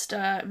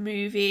blockbuster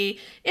movie.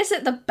 Is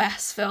it the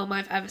best film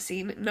I've ever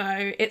seen?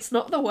 No. It's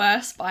not the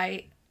worst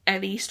by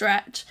any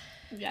stretch.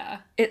 Yeah.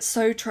 It's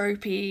so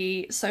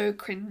tropey, so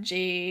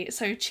cringy,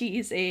 so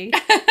cheesy.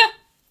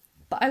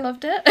 But I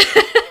loved it.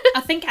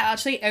 I think it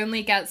actually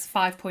only gets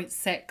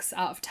 5.6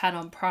 out of 10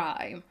 on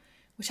Prime,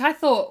 which I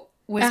thought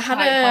was quite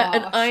harsh.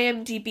 An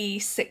IMDb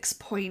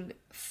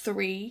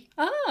 6.3.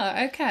 Oh,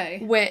 okay.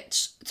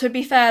 Which, to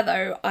be fair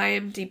though,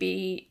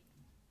 IMDb,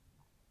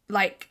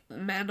 like,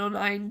 men on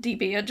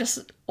IMDb are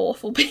just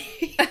awful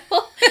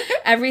people.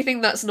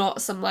 Everything that's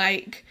not some,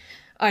 like,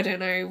 I don't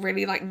know,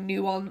 really, like,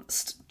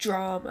 nuanced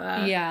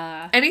drama.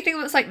 Yeah. Anything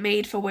that's, like,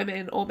 made for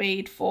women or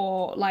made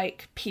for,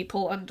 like,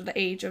 people under the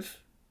age of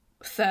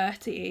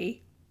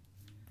 30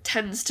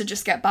 tends to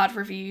just get bad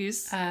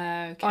reviews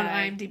on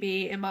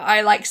IMDb.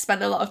 I, like,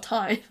 spend a lot of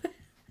time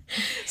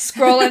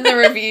scrolling the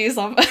reviews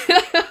on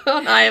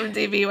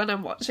IMDb when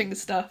I'm watching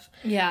stuff.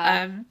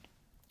 Yeah.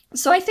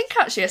 So I think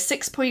actually a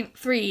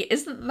 6.3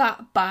 isn't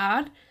that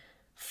bad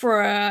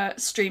for a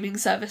streaming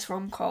service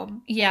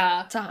rom-com.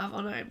 Yeah. To have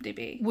on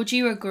IMDb. Would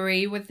you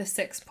agree with the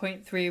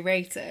 6.3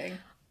 rating?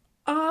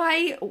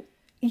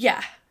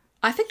 Yeah.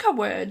 I think I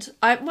would.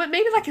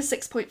 Maybe like a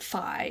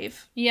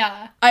 6.5.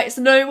 Yeah. It's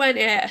nowhere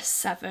near a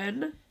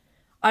 7.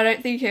 I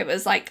don't think it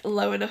was like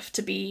low enough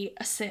to be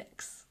a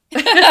 6.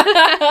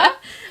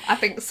 I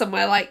think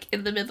somewhere like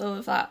in the middle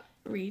of that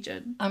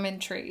region. I'm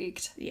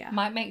intrigued. Yeah.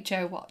 Might make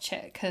Joe watch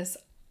it, because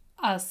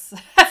as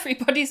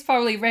everybody's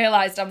probably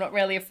realised, I'm not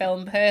really a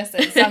film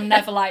person, so I'm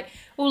never like,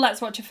 oh,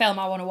 let's watch a film,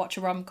 I want to watch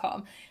a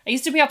rom-com. I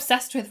used to be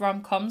obsessed with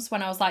rom-coms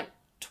when I was like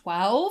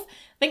 12. I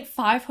think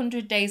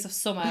 500 Days of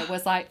Summer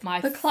was like my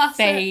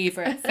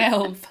favourite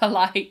film for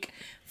like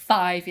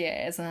 5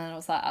 years, and then I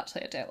was like,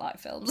 actually, I don't like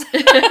films.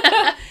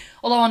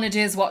 All I want to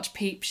do is watch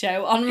Peep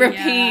Show on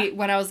repeat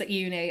when I was at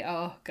uni.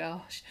 Oh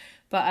gosh.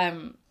 But I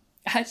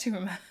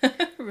actually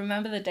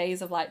remember the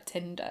days of like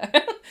Tinder,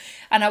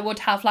 and I would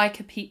have like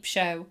a Peep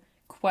Show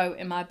quote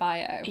in my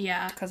bio.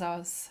 Yeah. Because I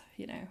was,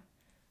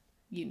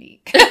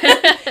 unique.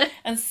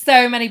 And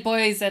so many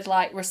boys would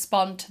like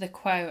respond to the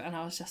quote, and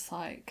I was just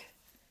like...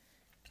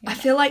 I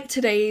feel like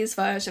today's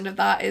version of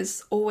that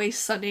is Always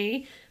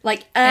Sunny.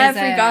 Like,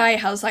 every guy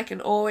has like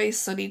an Always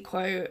Sunny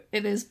quote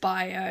in his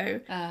bio.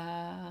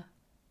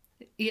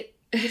 You're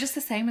just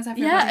the same as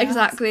everybody else. Yeah,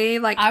 exactly.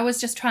 Like, I was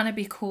just trying to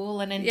be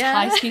cool and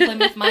entice people in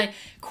with my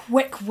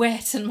quick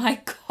wit and my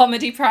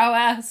comedy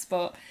prowess,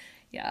 but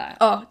yeah.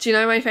 Oh, do you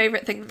know my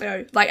favourite thing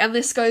though? Like, and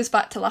this goes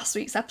back to last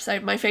week's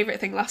episode, my favourite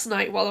thing last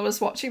night while I was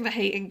watching the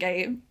Hating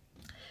Game,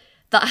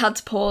 that I had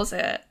to pause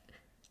it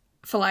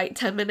for like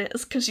 10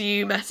 minutes because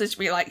you messaged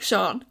me like,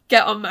 Sean,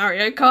 get on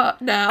Mario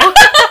Kart now.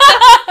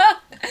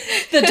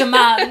 The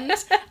demand.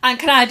 And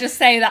can I just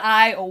say that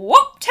I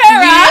whooped her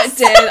ass?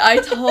 You did. I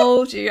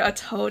told you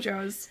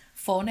I was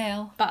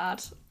 4-0.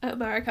 bad at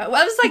Mario Kart.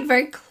 Well, I was like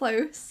very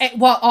close. I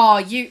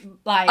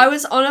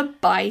was on a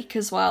bike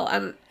as well,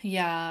 and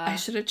yeah, I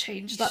should have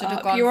changed that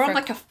up. You were on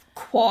like a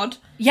quad.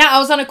 Yeah, I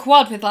was on a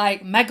quad with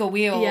like mega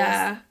wheels.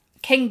 Yeah.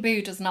 King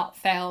Boo does not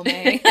fail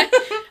me.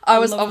 I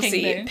was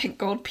obviously Pink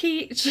Gold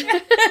Peach.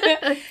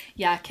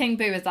 Yeah, King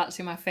Boo is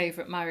actually my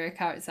favourite Mario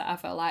character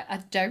ever. Like, I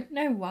don't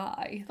know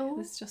why.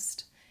 It's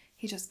just,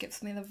 he just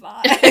gives me the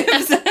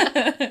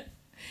vibes.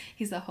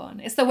 He's a hun.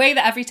 It's the way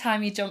that every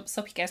time he jumps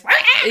up, he goes,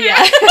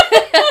 yeah.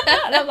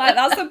 And I'm like,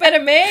 that's a bit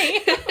of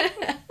me.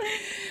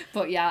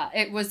 But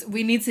yeah,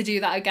 we need to do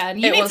that again.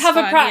 You need to have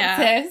a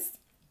practice.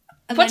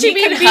 Yeah. What do you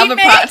mean have a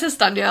practice,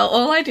 Danielle?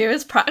 All I do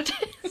is practice.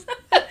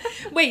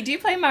 Wait, do you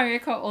play Mario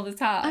Kart all the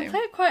time? I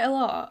play it quite a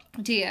lot.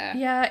 Do you?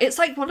 Yeah, it's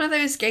like one of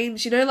those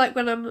games, like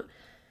when I'm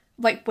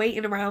like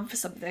waiting around for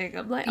something,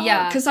 I'm like,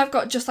 because I've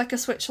got just like a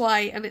Switch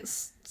Lite and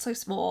it's so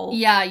small.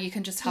 Yeah, you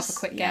can just have a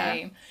quick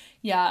game.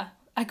 Yeah,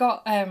 I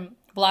got,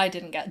 I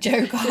didn't get,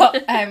 Joe got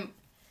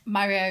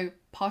Mario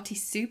Party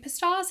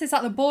Superstars. Is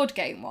that the board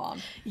game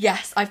one?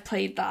 Yes, I've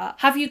played that.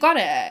 Have you got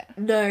it?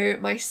 No,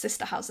 my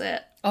sister has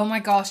it. Oh my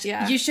gosh,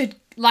 yeah. You should,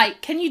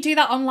 can you do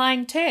that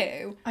online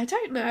too? I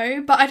don't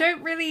know, but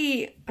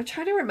I'm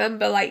trying to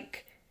remember,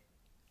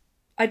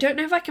 I don't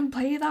know if I can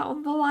play that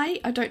on the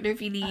Lite. I don't know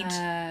if you need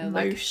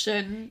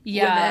motion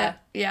with it.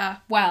 Yeah.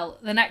 Well,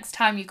 the next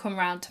time you come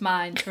round to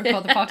mine to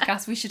record the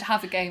podcast, we should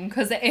have a game,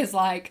 because it is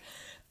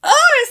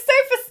it's so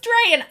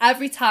frustrating.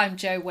 Every time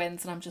Joe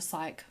wins, and I'm just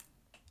like,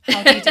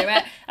 how do you do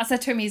it? I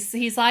said to him,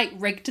 he's like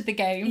rigged the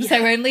game,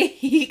 so only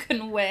he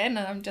can win,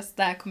 and I'm just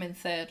there coming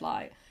third,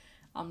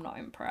 I'm not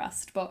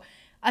impressed. But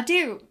I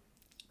do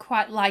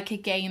quite like a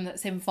game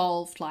that's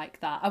involved like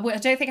that. I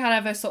don't think I'd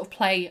ever sort of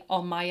play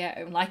on my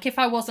own. Like, if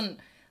I wasn't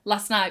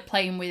last night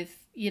playing with,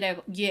 you,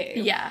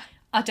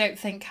 I don't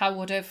think I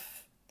would have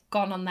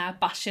gone on there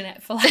bashing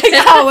it for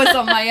hours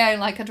on my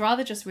own. I'd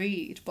rather just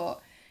read, but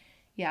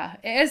yeah,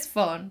 it is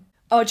fun.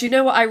 Oh, do you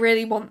know what I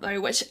really want though?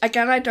 Which,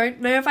 again, I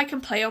don't know if I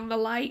can play on the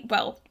Lite.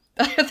 Well,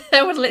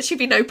 there would literally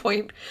be no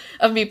point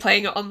of me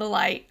playing it on the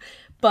Lite.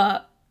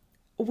 But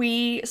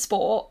Wii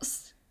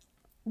Sports,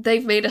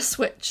 they've made a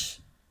Switch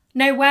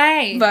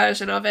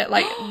version of it,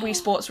 Wii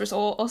Sports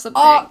Resort or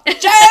something. Oh,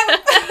 Jem!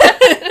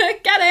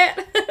 Get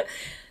it?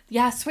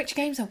 Yeah, Switch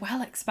games are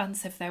well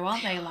expensive though,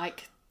 aren't they?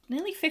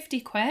 Nearly 50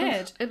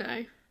 quid. I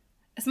know.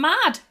 It's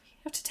mad.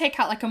 You have to take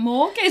out a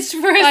mortgage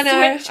for a I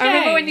know. Switch game. I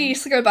remember when you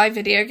used to go buy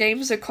video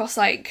games, it cost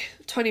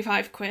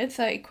 25 quid,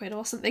 30 quid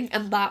or something,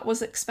 and that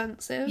was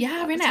expensive.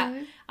 Yeah, I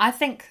know. I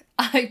think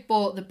I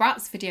bought the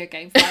Bratz video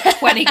game for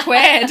 20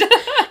 quid.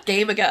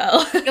 Gamer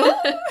girl.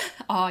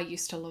 Oh, I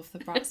used to love the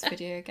Bratz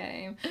video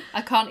game.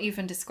 I can't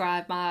even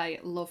describe my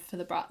love for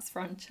the Bratz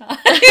franchise.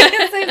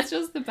 It's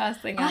just the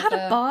best thing ever. I had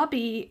a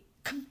Barbie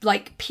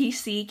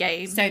PC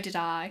game. So did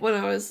I. When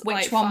I was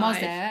Which one 5.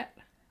 was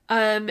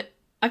it?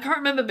 I can't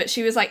remember, but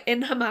she was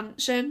in her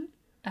mansion,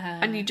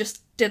 and you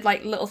just did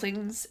little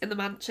things in the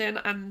mansion,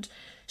 and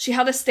she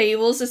had a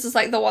stables. This is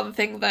the one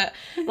thing that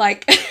my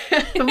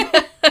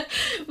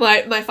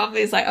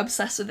family is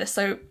obsessed with this.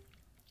 So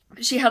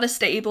she had a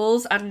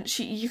stables, and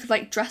you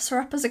could dress her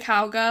up as a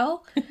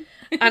cowgirl,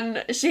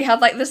 and she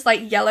had this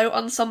yellow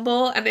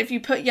ensemble, and if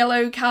you put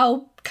yellow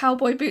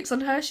cowboy boots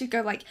on her, she'd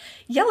go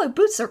yellow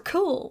boots are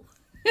cool.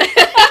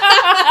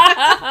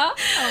 Oh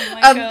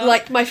my God.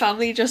 Like my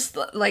family just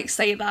like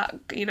say that,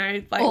 you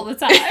know, like all the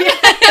time.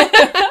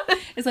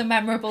 It's a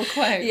memorable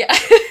quote. Yeah.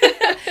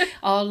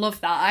 Oh, I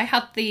love that. I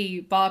had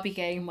the Barbie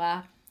game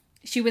where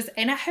she was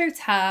in a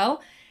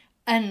hotel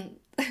and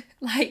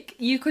like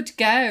you could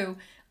go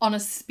on a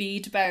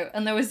speedboat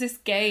and there was this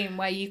game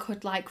where you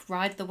could like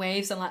ride the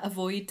waves and like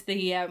avoid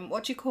the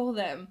what do you call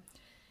them?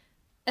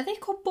 Are they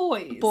called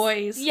buoys?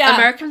 Buoys. Yeah.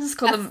 Americans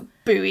call them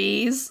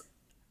buoys.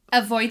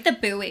 Avoid the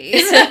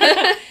buoys.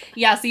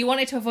 Yeah, so you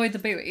wanted to avoid the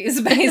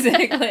buoys,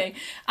 basically.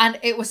 And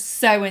it was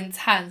so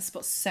intense,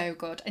 but so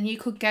good. And you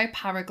could go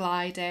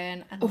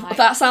paragliding. And like,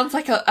 That sounds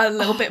like a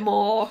little bit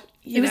more,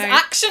 it was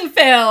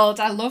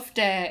action-filled. I loved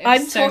it.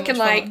 I'm talking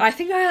like, I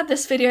think I had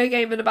this video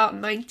game in about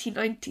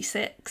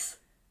 1996.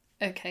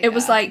 Okay. It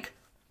was like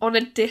on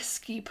a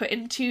disc you put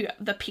into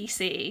the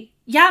PC.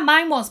 Yeah,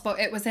 mine was, but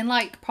it was in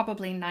like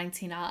probably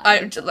 99. I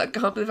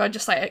can't believe I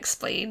just like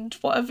explained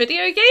what a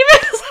video game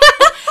is.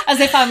 As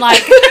if I'm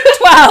like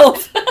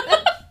 12.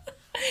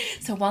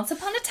 So once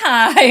upon a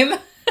time.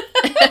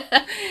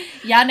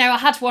 Yeah, no, I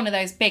had one of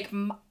those big,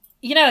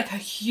 you know, like a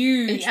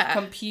huge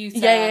computer.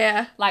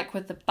 Yeah. Like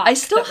with the back I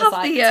still that have was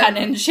like the 10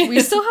 inches.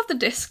 We still have the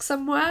disc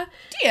somewhere.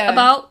 Do you?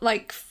 About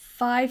like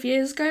 5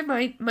 years ago,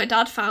 my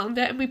dad found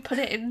it and we put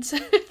it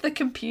into the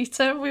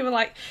computer. We were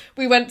like,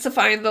 we went to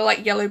find the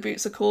like Yellow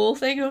Boots Are Cool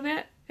thing on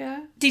it.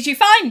 Yeah. Did you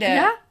find it?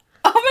 Yeah.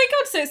 Oh my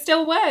God, so it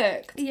still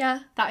works? Yeah.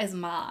 That is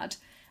mad.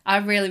 I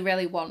really,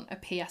 really want a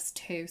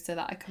PS2 so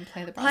that I can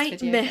play the Bratz video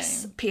game. I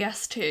miss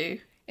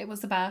PS2. It was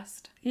the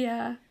best.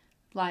 Yeah.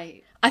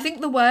 Like, I think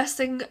the worst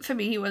thing for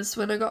me was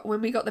when we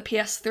got the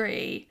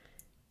PS3.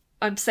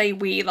 I'm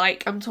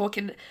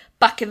talking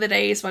back in the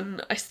days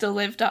when I still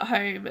lived at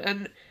home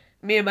and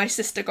me and my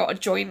sister got a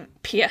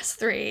joint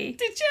PS3.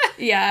 Did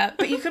you? Yeah,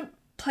 but you could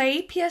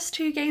play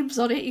PS2 games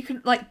on it. You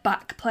can like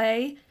back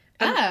play.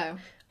 Oh.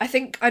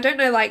 I don't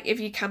know like if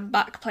you can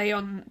back play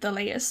on the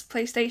latest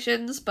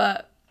PlayStations,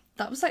 but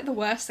that was like the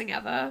worst thing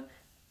ever.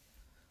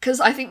 Because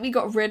I think we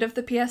got rid of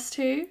the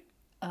PS2.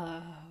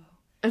 Oh.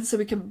 And so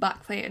we can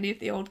back play any of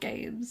the old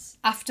games.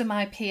 After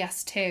my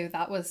PS2,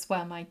 that was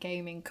where my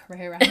gaming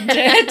career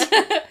ended.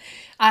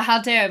 I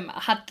had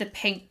the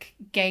pink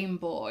Game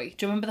Boy.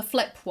 Do you remember the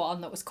flip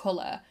one that was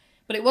colour?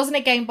 But it wasn't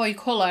a Game Boy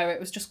Colour, it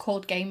was just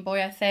called Game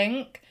Boy, I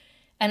think.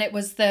 And it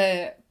was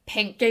the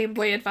pink... Game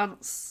Boy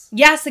Advance.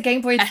 Yes, the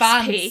Game Boy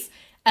Advance. SP.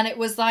 And it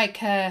was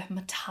like a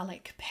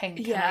metallic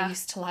pink. Yeah. And I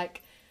used to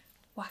like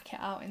whack it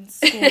out in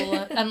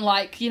school. and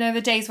like, you know,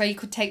 the days where you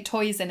could take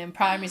toys in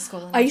primary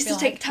school. And I used to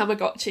take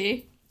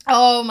Tamagotchi.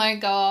 Oh my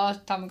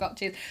God,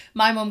 Tamagotchis.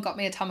 My mum got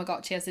me a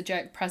Tamagotchi as a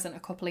joke present a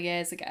couple of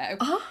years ago.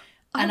 Oh,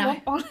 I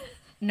want one.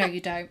 No,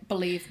 you don't.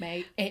 Believe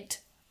me.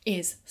 It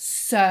is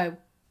so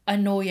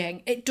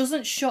annoying. It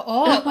doesn't shut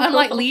up. And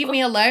like, leave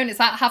me alone. It's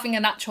like having a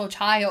natural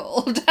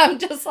child. I'm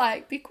just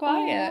like, be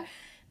quiet.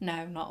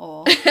 No, not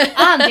all.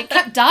 And it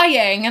kept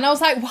dying. And I was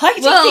like, why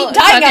do you keep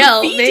dying? Danielle,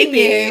 I'm feeding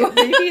you.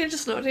 Maybe you're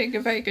just not doing a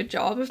very good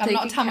job of taking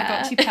care. I'm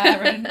not a Tamagotchi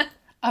parent.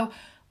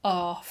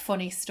 Oh,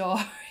 funny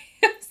story.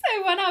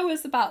 So when I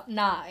was about 9,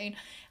 I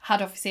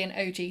had obviously an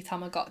OG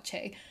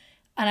Tamagotchi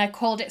and I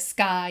called it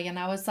Sky, and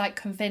I was like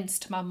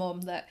convinced to my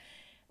mum that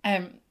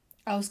I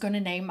was going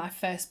to name my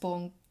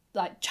firstborn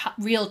like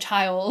real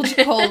child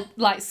called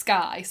like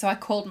Sky, so I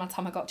called my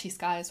Tamagotchi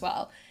Sky as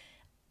well.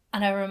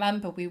 And I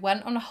remember we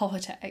went on a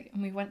holiday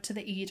and we went to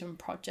the Eden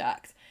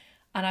Project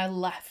and I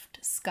left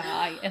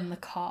Sky in the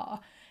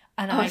car.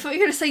 And I thought you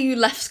were going to say you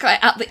left Sky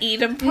at the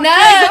Eden Project.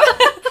 No!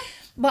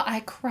 But I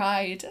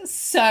cried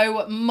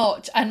so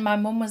much, and my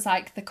mum was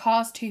like, the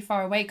car's too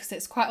far away because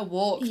it's quite a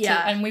walk.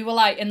 Yeah. And we were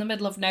like in the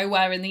middle of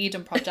nowhere in the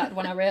Eden Project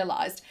when I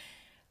realised.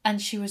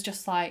 And she was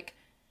just like,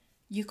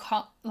 you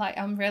can't, like,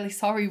 I'm really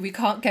sorry, we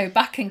can't go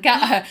back and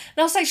get her. And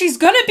I was like, she's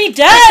going to be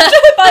dead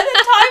by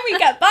the time we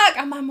get back.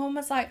 And my mum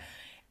was like,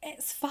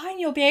 it's fine,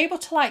 you'll be able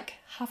to like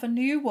have a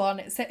new one.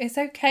 It's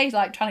okay,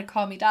 like trying to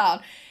calm me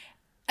down.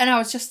 And I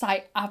was just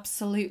like,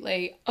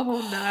 absolutely. Oh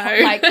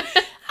no. Like,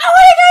 I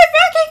want to go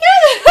back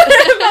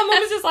again. My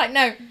mum was just like,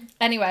 no.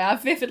 Anyway, I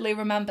vividly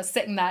remember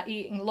sitting there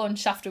eating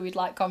lunch after we'd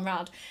like gone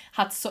round,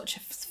 had such a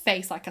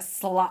face like a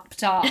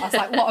slapped art. I was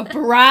like, what a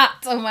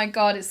brat. Oh my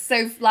God, it's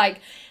so like,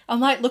 I'm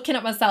like looking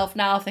at myself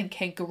now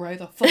thinking, grow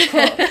the fuck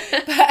up.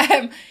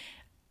 But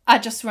I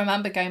just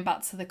remember going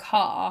back to the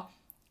car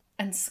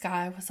and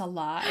Sky was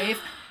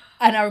alive.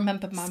 And I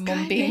remember my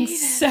mum being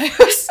so she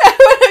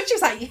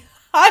was like,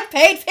 I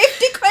paid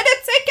 50 quid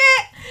a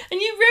ticket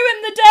and you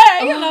ruined the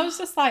day. And I was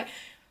just like,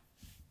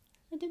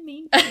 I didn't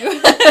mean to.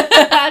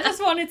 I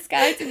just wanted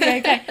Sky to be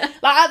okay.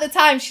 Like at the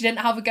time she didn't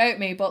have a go at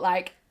me, but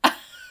like I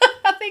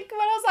think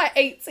when I was like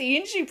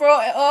 18 she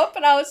brought it up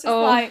and I was just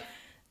like,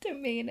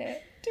 didn't mean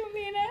it.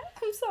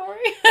 I'm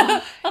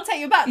sorry. I'll take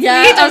you back to the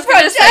Eden Project. I was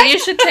going to say you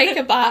should take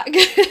her back.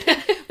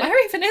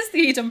 Where even is the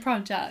Eden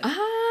Project? Is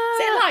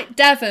it like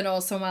Devon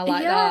or somewhere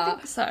like that? Yeah, I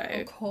think so.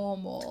 Or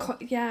Cornwall.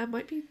 Yeah, it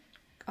might be.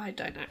 I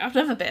don't know. I've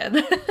never been.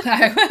 No.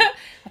 I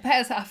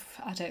bet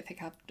I don't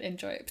think I'd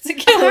enjoy it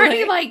particularly.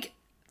 Apparently, like,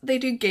 they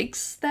do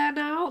gigs there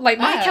now. Like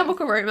My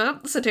Chemical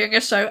Romance are doing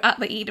a show at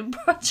the Eden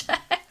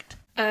Project.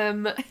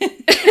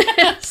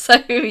 So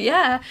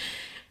yeah.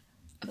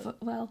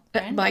 Well,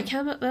 My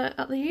Chem at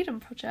the Eden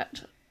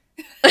Project.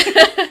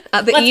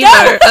 at the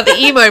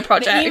emo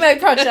project. The emo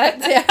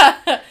project,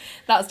 yeah.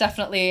 That's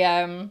definitely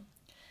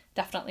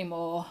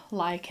more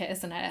like it,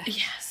 isn't it?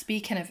 Yeah.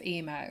 Speaking of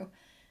emo,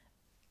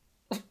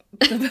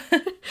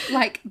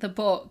 like the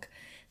book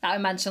that I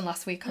mentioned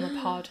last week on the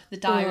pod, The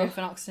Diary of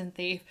an Oxygen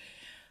Thief.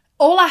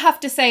 All I have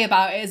to say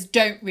about it is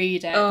don't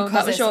read it. Oh, because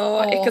that was your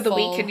awful. ick of the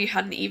week and you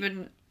hadn't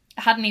even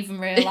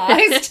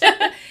realised.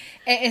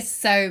 It is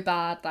so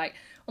bad. Like,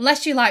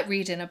 unless you like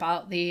reading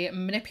about the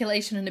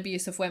manipulation and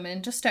abuse of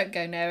women, just don't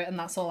go near it, and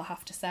that's all I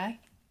have to say.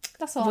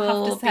 That's all I have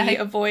to say. We'll be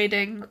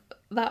avoiding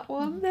that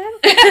one then.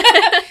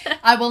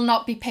 I will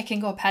not be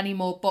picking up any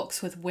more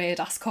books with weird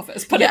ass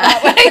covers, put it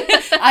that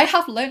way. I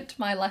have learnt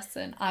my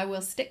lesson. I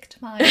will stick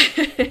to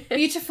my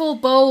beautiful,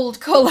 bold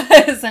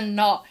colours and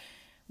not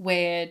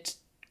weird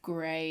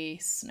grey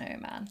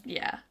snowman.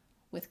 Yeah.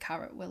 With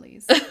carrot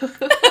willies. Does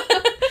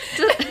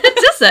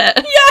it?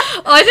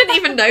 Yeah. Oh, I didn't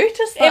even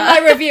notice that. In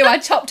my review, I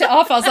chopped it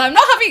off. I was like, I'm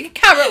not having a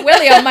carrot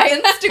willy on my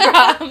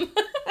Instagram.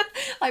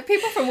 Like,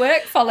 people from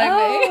work follow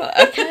me.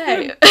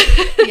 Okay.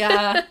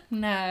 Yeah,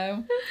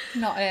 no,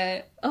 not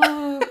it.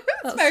 Oh,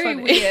 that's it's very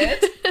funny.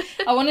 weird.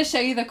 I want to show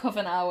you the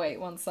cover now. Wait,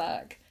 one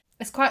sec.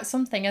 It's quite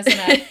something, isn't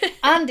it?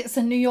 And it's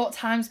a New York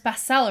Times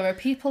bestseller. Are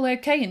people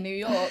okay in New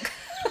York?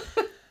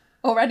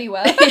 Or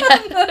anywhere?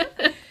 Yeah.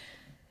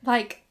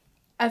 Like,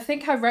 I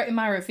think I wrote in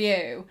my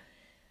review,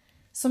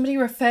 somebody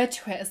referred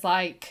to it as,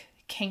 like,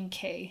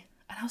 kinky.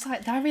 And I was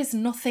like, there is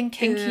nothing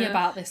kinky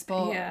about this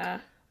book. Yeah.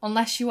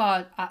 Unless you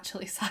are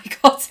actually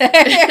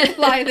psychotic.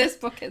 Like, this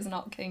book is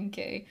not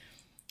kinky.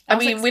 I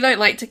mean, we don't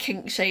like to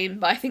kink shame,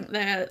 but I think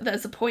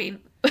there's a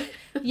point.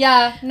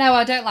 Yeah, no,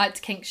 I don't like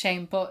to kink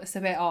shame, but it's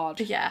a bit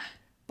odd. Yeah.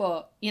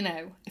 But, you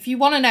know, if you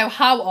want to know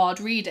how odd,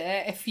 read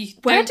it. If you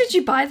Where did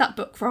you buy that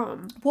book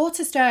from?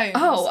 Waterstones.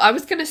 Oh, I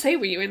was going to say,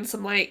 were you in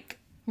some, like,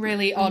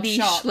 really odd niche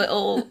shop.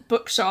 little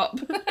bookshop?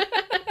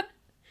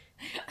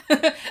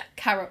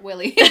 Carrot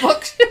Willy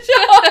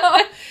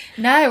bookshop.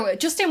 No,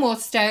 just in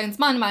Waterstones,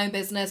 mind my own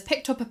business,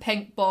 picked up a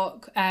pink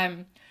book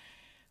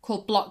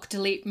called Block,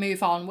 Delete,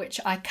 Move On, which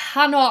I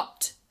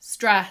cannot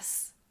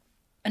stress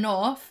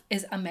enough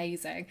is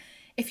amazing.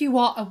 If you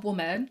are a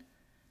woman,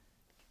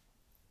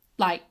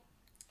 like,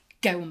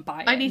 go and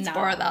buy it. I need now. to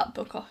borrow that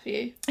book off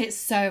you. It's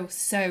so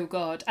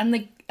good. And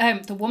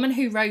the woman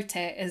who wrote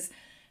it is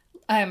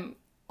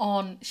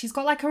she's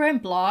got like her own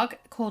blog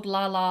called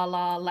La La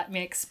La Let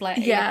Me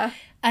Explain. Yeah.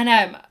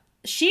 And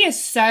she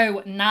is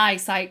so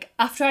nice. Like,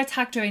 after I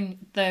tagged her in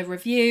the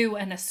review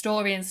and a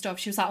story and stuff,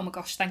 she was like, oh my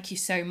gosh, thank you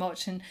so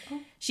much. And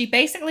she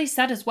basically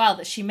said as well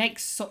that she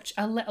makes such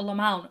a little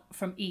amount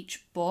from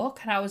each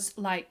book. And I was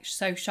like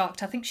so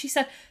shocked. I think she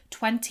said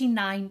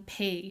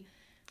 29p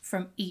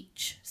from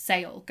each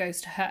sale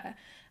goes to her.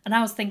 And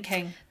I was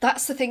thinking...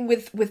 That's the thing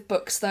with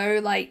books, though.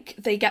 Like,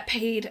 they get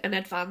paid in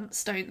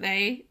advance, don't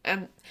they?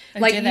 And,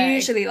 like,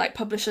 usually, like,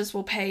 publishers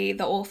will pay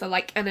the author,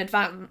 like, in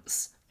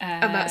advance.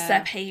 And that's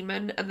their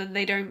payment. And then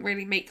they don't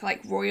really make,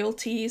 like,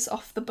 royalties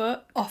off the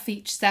book. Off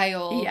each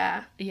sale.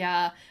 Yeah.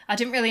 Yeah. I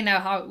didn't really know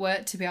how it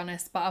worked, to be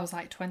honest. But I was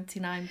like,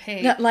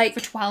 29p That, like, for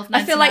 $12.99.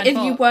 I feel like if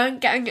you weren't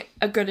getting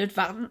a good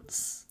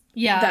advance...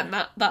 Yeah.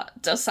 Then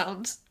that does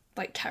sound...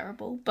 like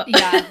terrible, but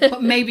yeah,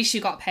 but maybe she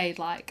got paid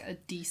like a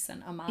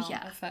decent amount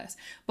at first.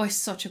 But it's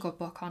such a good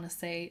book,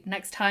 honestly.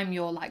 Next time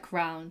you're like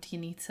round, you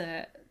need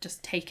to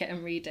just take it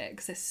and read it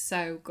because it's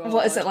so good.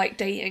 What is it, like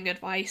dating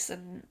advice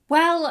and...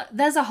 Well,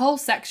 there's a whole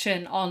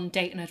section on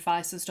dating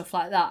advice and stuff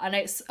like that, and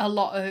it's a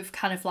lot of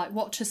kind of like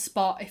what to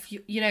spot if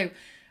you know,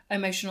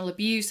 emotional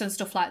abuse and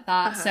stuff like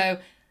that. So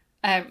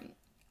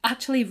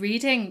actually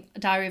reading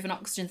Diary of an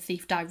Oxygen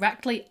Thief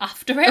directly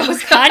after it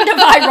was kind of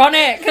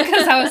ironic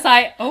because I was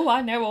like, oh,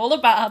 I know all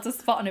about how to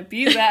spot an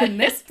abuser and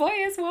this boy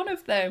is one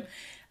of them.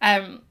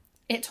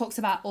 It talks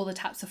about all the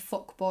types of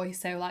fuckboy,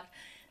 so like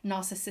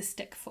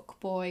narcissistic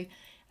fuckboy,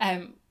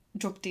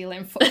 drug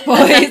dealing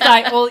fuckboys,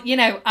 like all, you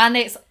know, and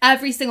it's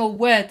every single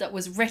word that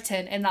was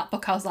written in that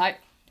book. I was like,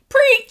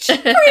 preach,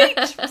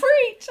 preach,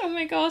 preach. Oh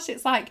my gosh,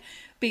 it's like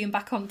being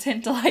back on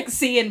Tinder, like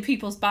seeing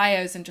people's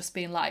bios and just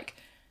being like,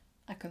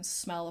 I can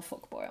smell a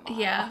fuckboy on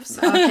my house.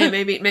 Okay,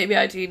 maybe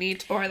I do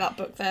need to borrow that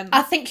book then.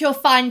 I think you'll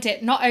find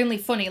it not only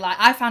funny, like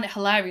I found it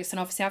hilarious, and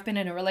obviously I've been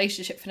in a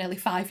relationship for nearly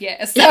 5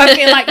 years, so I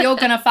feel like you're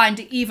going to find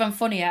it even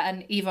funnier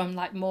and even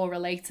like more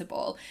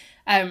relatable.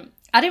 I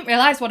didn't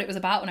realise what it was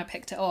about when I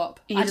picked it up.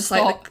 I just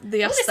thought,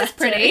 the aesthetic. This is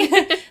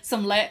pretty.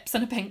 Some lips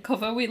and a pink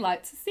cover, we'd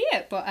like to see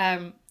it.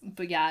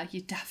 But yeah,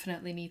 you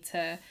definitely need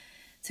to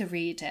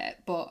read it.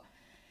 But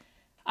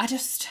I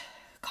just...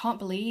 can't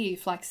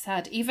believe, like I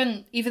said,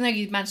 even though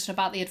you mentioned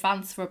about the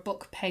advance for a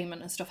book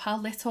payment and stuff, how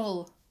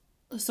little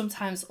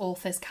sometimes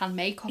authors can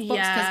make off books.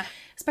 Yeah.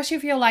 Especially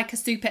if you're like a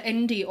super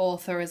indie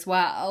author as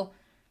well,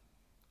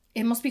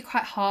 it must be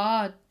quite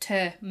hard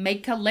to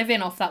make a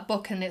living off that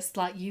book, and it's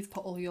like you've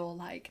put all your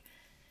like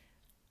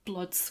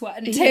blood, sweat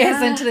and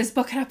tears into this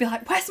book, and I'd be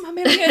like, where's my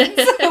millions?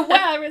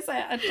 Where is it?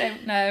 I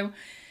don't know.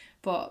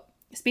 But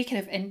speaking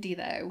of indie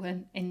though,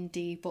 and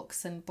indie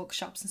books and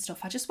bookshops and stuff,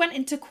 I just went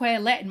into Queer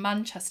Lit in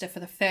Manchester for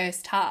the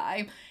first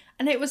time,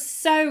 and it was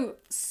so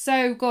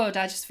good.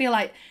 I just feel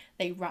like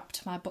they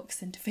wrapped my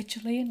books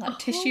individually in like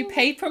tissue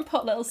paper and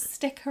put a little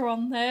sticker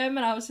on them,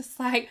 and I was just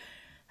like,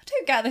 I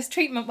don't get this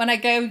treatment when I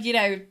go, you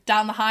know,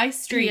 down the high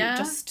street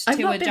just to a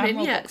general bookstore. I've not been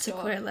in yet to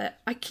Queer Lit.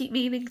 I keep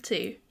meaning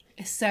to.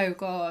 It's so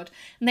good.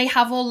 And they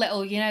have all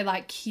little, you know,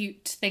 like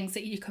cute things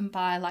that you can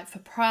buy like for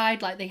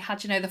Pride. Like they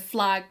had, you know, the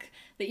flag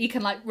that you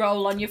can like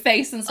roll on your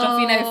face and stuff,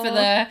 you know, for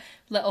the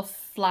little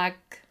flag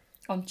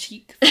on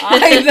cheek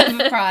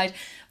vibe of Pride.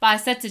 But I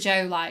said to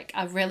Joe, like,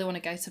 I really want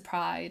to go to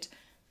Pride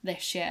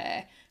this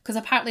year, because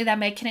apparently they're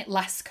making it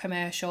less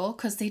commercial,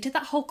 because they did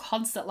that whole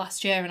concert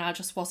last year and I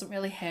just wasn't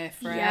really here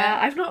for it. Yeah,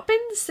 I've not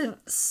been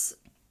since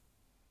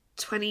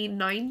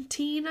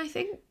 2019, I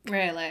think.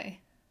 Really?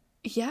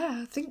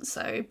 Yeah, I think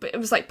so. But it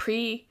was like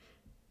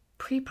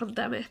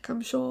pre-pandemic,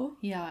 I'm sure.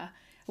 Yeah.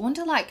 I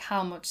wonder like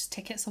how much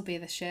tickets will be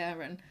this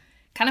year and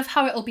kind of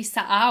how it'll be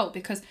set out,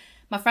 because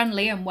my friend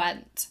Liam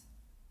went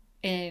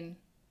in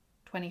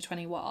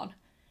 2021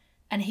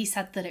 and he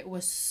said that it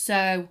was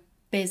so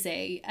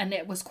busy and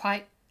it was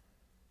quite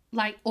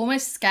like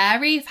almost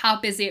scary of how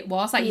busy it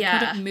was. Like you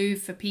couldn't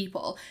move for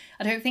people.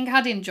 I don't think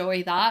I'd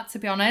enjoy that, to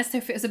be honest.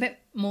 If it was a bit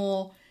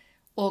more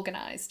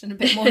organised and a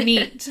bit more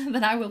neat,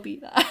 then I will be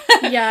there.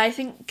 Yeah, I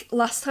think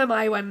last time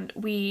I went,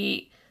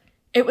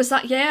 it was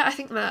that year, I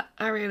think that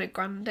Ariana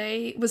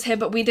Grande was here,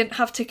 but we didn't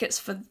have tickets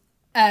for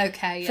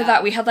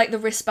that. We had like the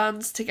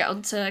wristbands to get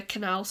onto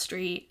Canal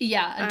Street.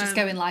 Yeah, and just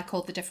go in like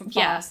all the different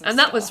bars and stuff.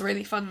 That was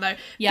really fun though.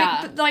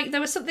 Yeah. But like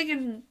there was something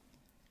in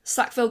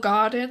Sackville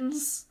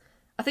Gardens.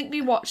 I think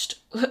we watched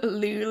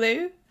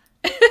Lulu.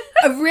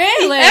 Oh,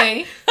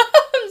 really?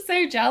 I'm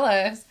so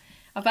jealous.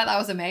 I bet that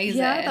was amazing.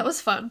 Yeah, that was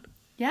fun.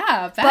 Yeah,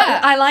 I bet.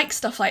 But I like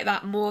stuff like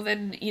that more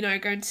than, you know,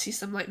 going to see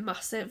some like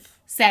massive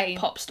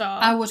pop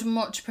star. I would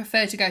much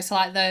prefer to go to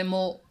like the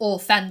more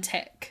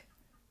authentic,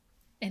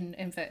 in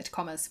inverted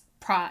commas,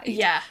 Pride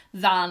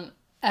than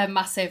a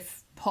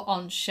massive put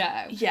on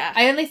show. Yeah.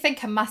 I only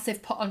think a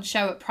massive put on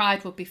show at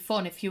Pride would be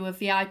fun if you were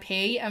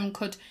VIP and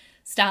could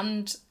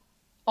stand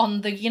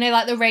on the, you know,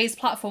 like the raised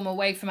platform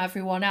away from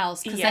everyone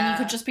else, because then you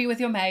could just be with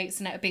your mates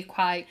and it would be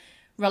quite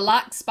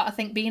relaxed. But I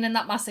think being in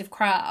that massive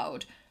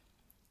crowd,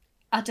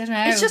 I don't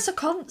know. It's just a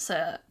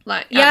concert.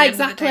 Like, yeah,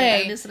 exactly.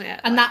 Then, isn't it?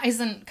 And that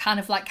isn't kind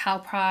of like how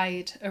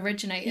Pride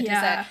originated, is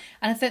it?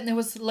 And I think there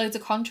was loads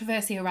of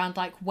controversy around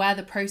like where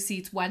the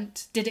proceeds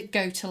went. Did it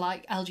go to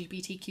like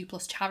LGBTQ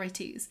plus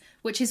charities?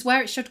 Which is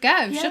where it should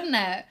go, shouldn't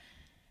it?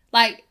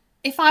 Like,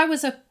 if I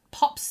was a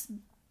pop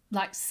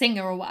like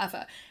singer or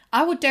whatever,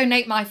 I would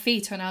donate my fee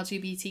to an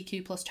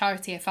LGBTQ plus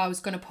charity if I was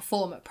going to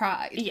perform at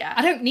Pride. Yeah.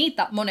 I don't need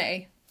that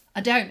money.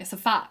 I don't. It's a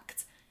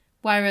fact.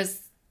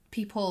 Whereas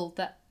people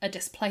that are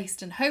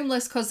displaced and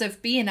homeless because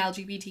of being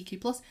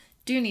LGBTQ plus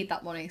do need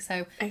that money.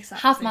 So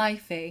have my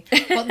fee.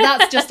 But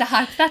that's just a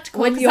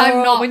hypothetical. When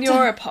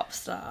you're a pop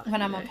star.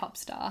 When I'm a pop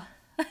star.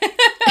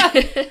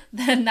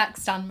 The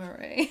next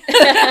Anne-Marie.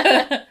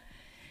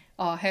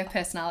 Oh, her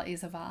personality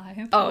is a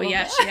vibe. Oh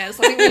yeah, she is.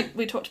 I think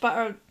we talked about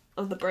her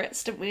on the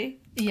Brits, didn't we?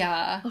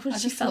 Yeah. Oh, when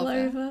she fell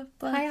over.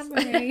 Hi,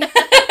 Anne-Marie.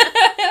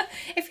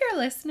 If you're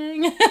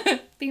listening,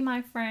 be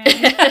my friend.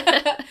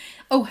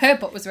 Oh, her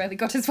book was really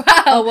good as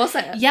well. Oh, was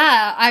it?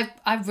 Yeah,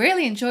 I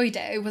really enjoyed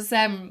it. It was,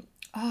 I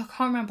can't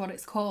remember what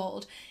it's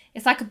called.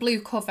 It's like a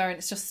blue cover and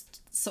it's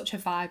just such a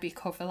vibey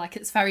cover. Like,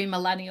 it's very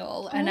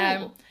millennial.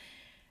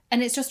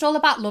 And it's just all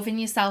about loving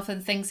yourself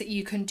and things that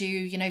you can do,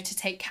 you know, to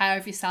take care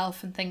of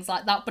yourself and things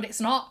like that. But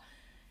it's not,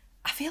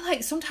 I feel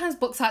like sometimes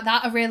books like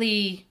that are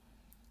really,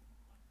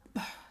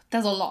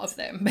 there's a lot of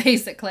them,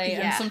 basically.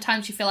 Yeah. And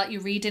sometimes you feel like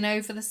you're reading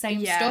over the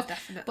same stuff.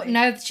 Definitely. But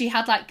no, she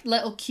had like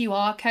little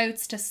QR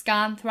codes to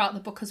scan throughout the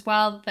book as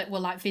well that were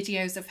like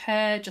videos of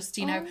her just,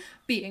 you know,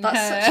 being her.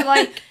 That's such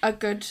like a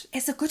good...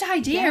 It's a good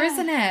idea,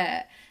 isn't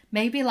it?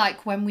 Maybe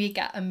like when we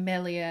get 1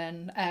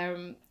 million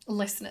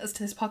listeners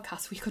to this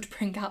podcast, we could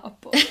bring out a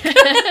book.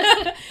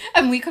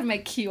 And we could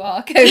make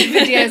QR code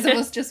videos of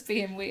us just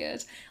being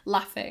weird,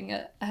 laughing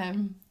at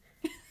the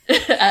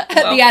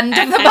end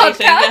of the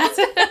podcast.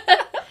 Yeah.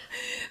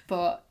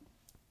 But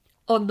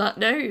on that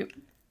note,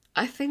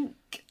 I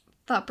think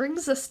that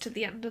brings us to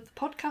the end of the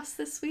podcast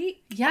this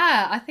week.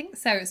 Yeah, I think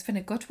so. It's been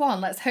a good one.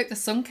 Let's hope the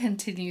sun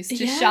continues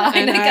to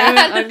shine again.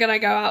 I'm going to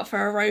go out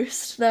for a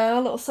roast now,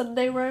 a little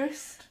Sunday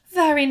roast.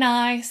 Very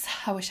nice.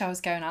 I wish I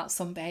was going out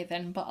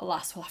sunbathing, but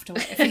alas, we'll have to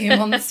wait a few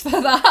months for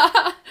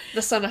that.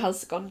 The sun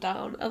has gone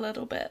down a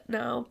little bit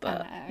now,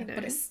 but you know.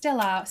 But it's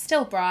still out,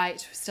 still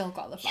bright, we've still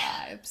got the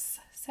vibes.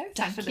 So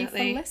definitely.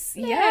 Thank you for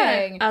listening.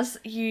 Yeah, as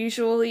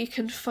usual, you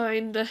can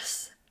find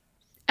us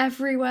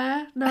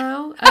everywhere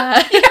now.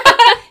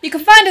 You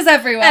can find us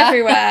everywhere.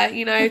 Everywhere,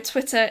 you know,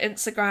 Twitter,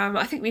 Instagram.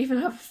 I think we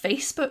even have a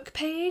Facebook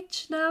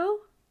page now.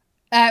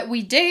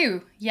 We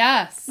do,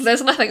 yes.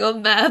 There's nothing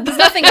on there. There's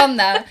nothing on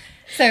there.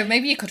 So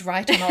maybe you could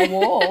write on our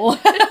wall.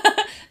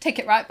 Take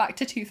it right back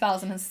to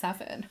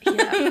 2007.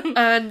 Yeah.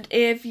 And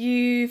if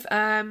you've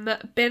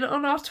been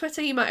on our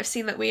Twitter, you might have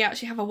seen that we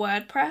actually have a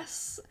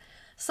WordPress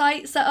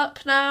site set up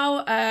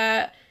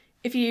now.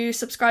 If you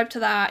subscribe to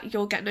that,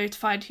 you'll get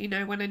notified,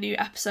 when a new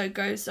episode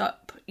goes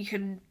up. You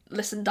can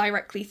listen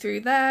directly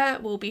through there.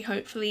 We'll be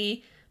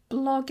hopefully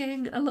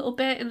blogging a little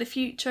bit in the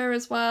future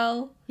as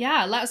well.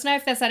 Yeah, let us know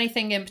if there's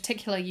anything in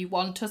particular you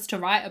want us to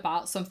write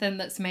about, something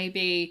that's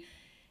maybe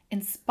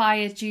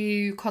inspired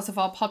you because of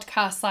our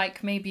podcast,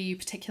 like maybe you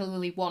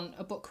particularly want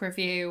a book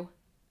review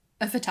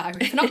of A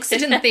Diary of an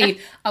Oxygen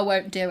Thief. I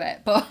won't do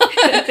it, but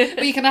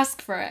you can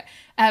ask for it.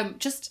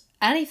 Just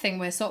anything,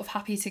 we're sort of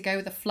happy to go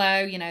with the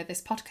flow.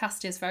 This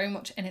podcast is very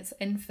much in its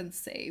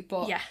infancy,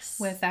 but yes,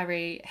 we're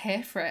very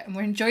here for it and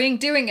we're enjoying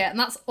doing it, and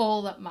that's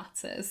all that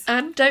matters.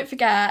 And don't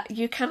forget,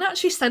 you can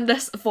actually send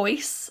us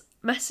voice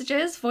notes.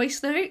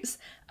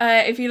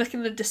 If you look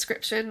in the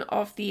description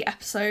of the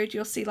episode,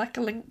 you'll see like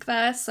a link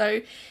there.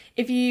 So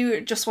if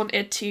you just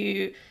wanted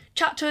to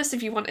chat to us,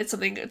 if you wanted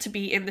something to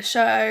be in the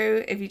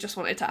show, if you just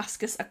wanted to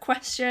ask us a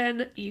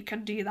question, you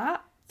can do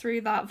that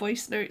through that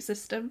voice note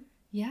system.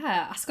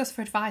 Yeah, ask us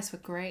for advice. We're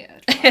great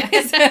at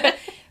advice.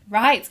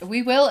 Right,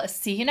 we will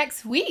see you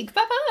next week.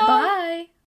 Bye-bye. Bye.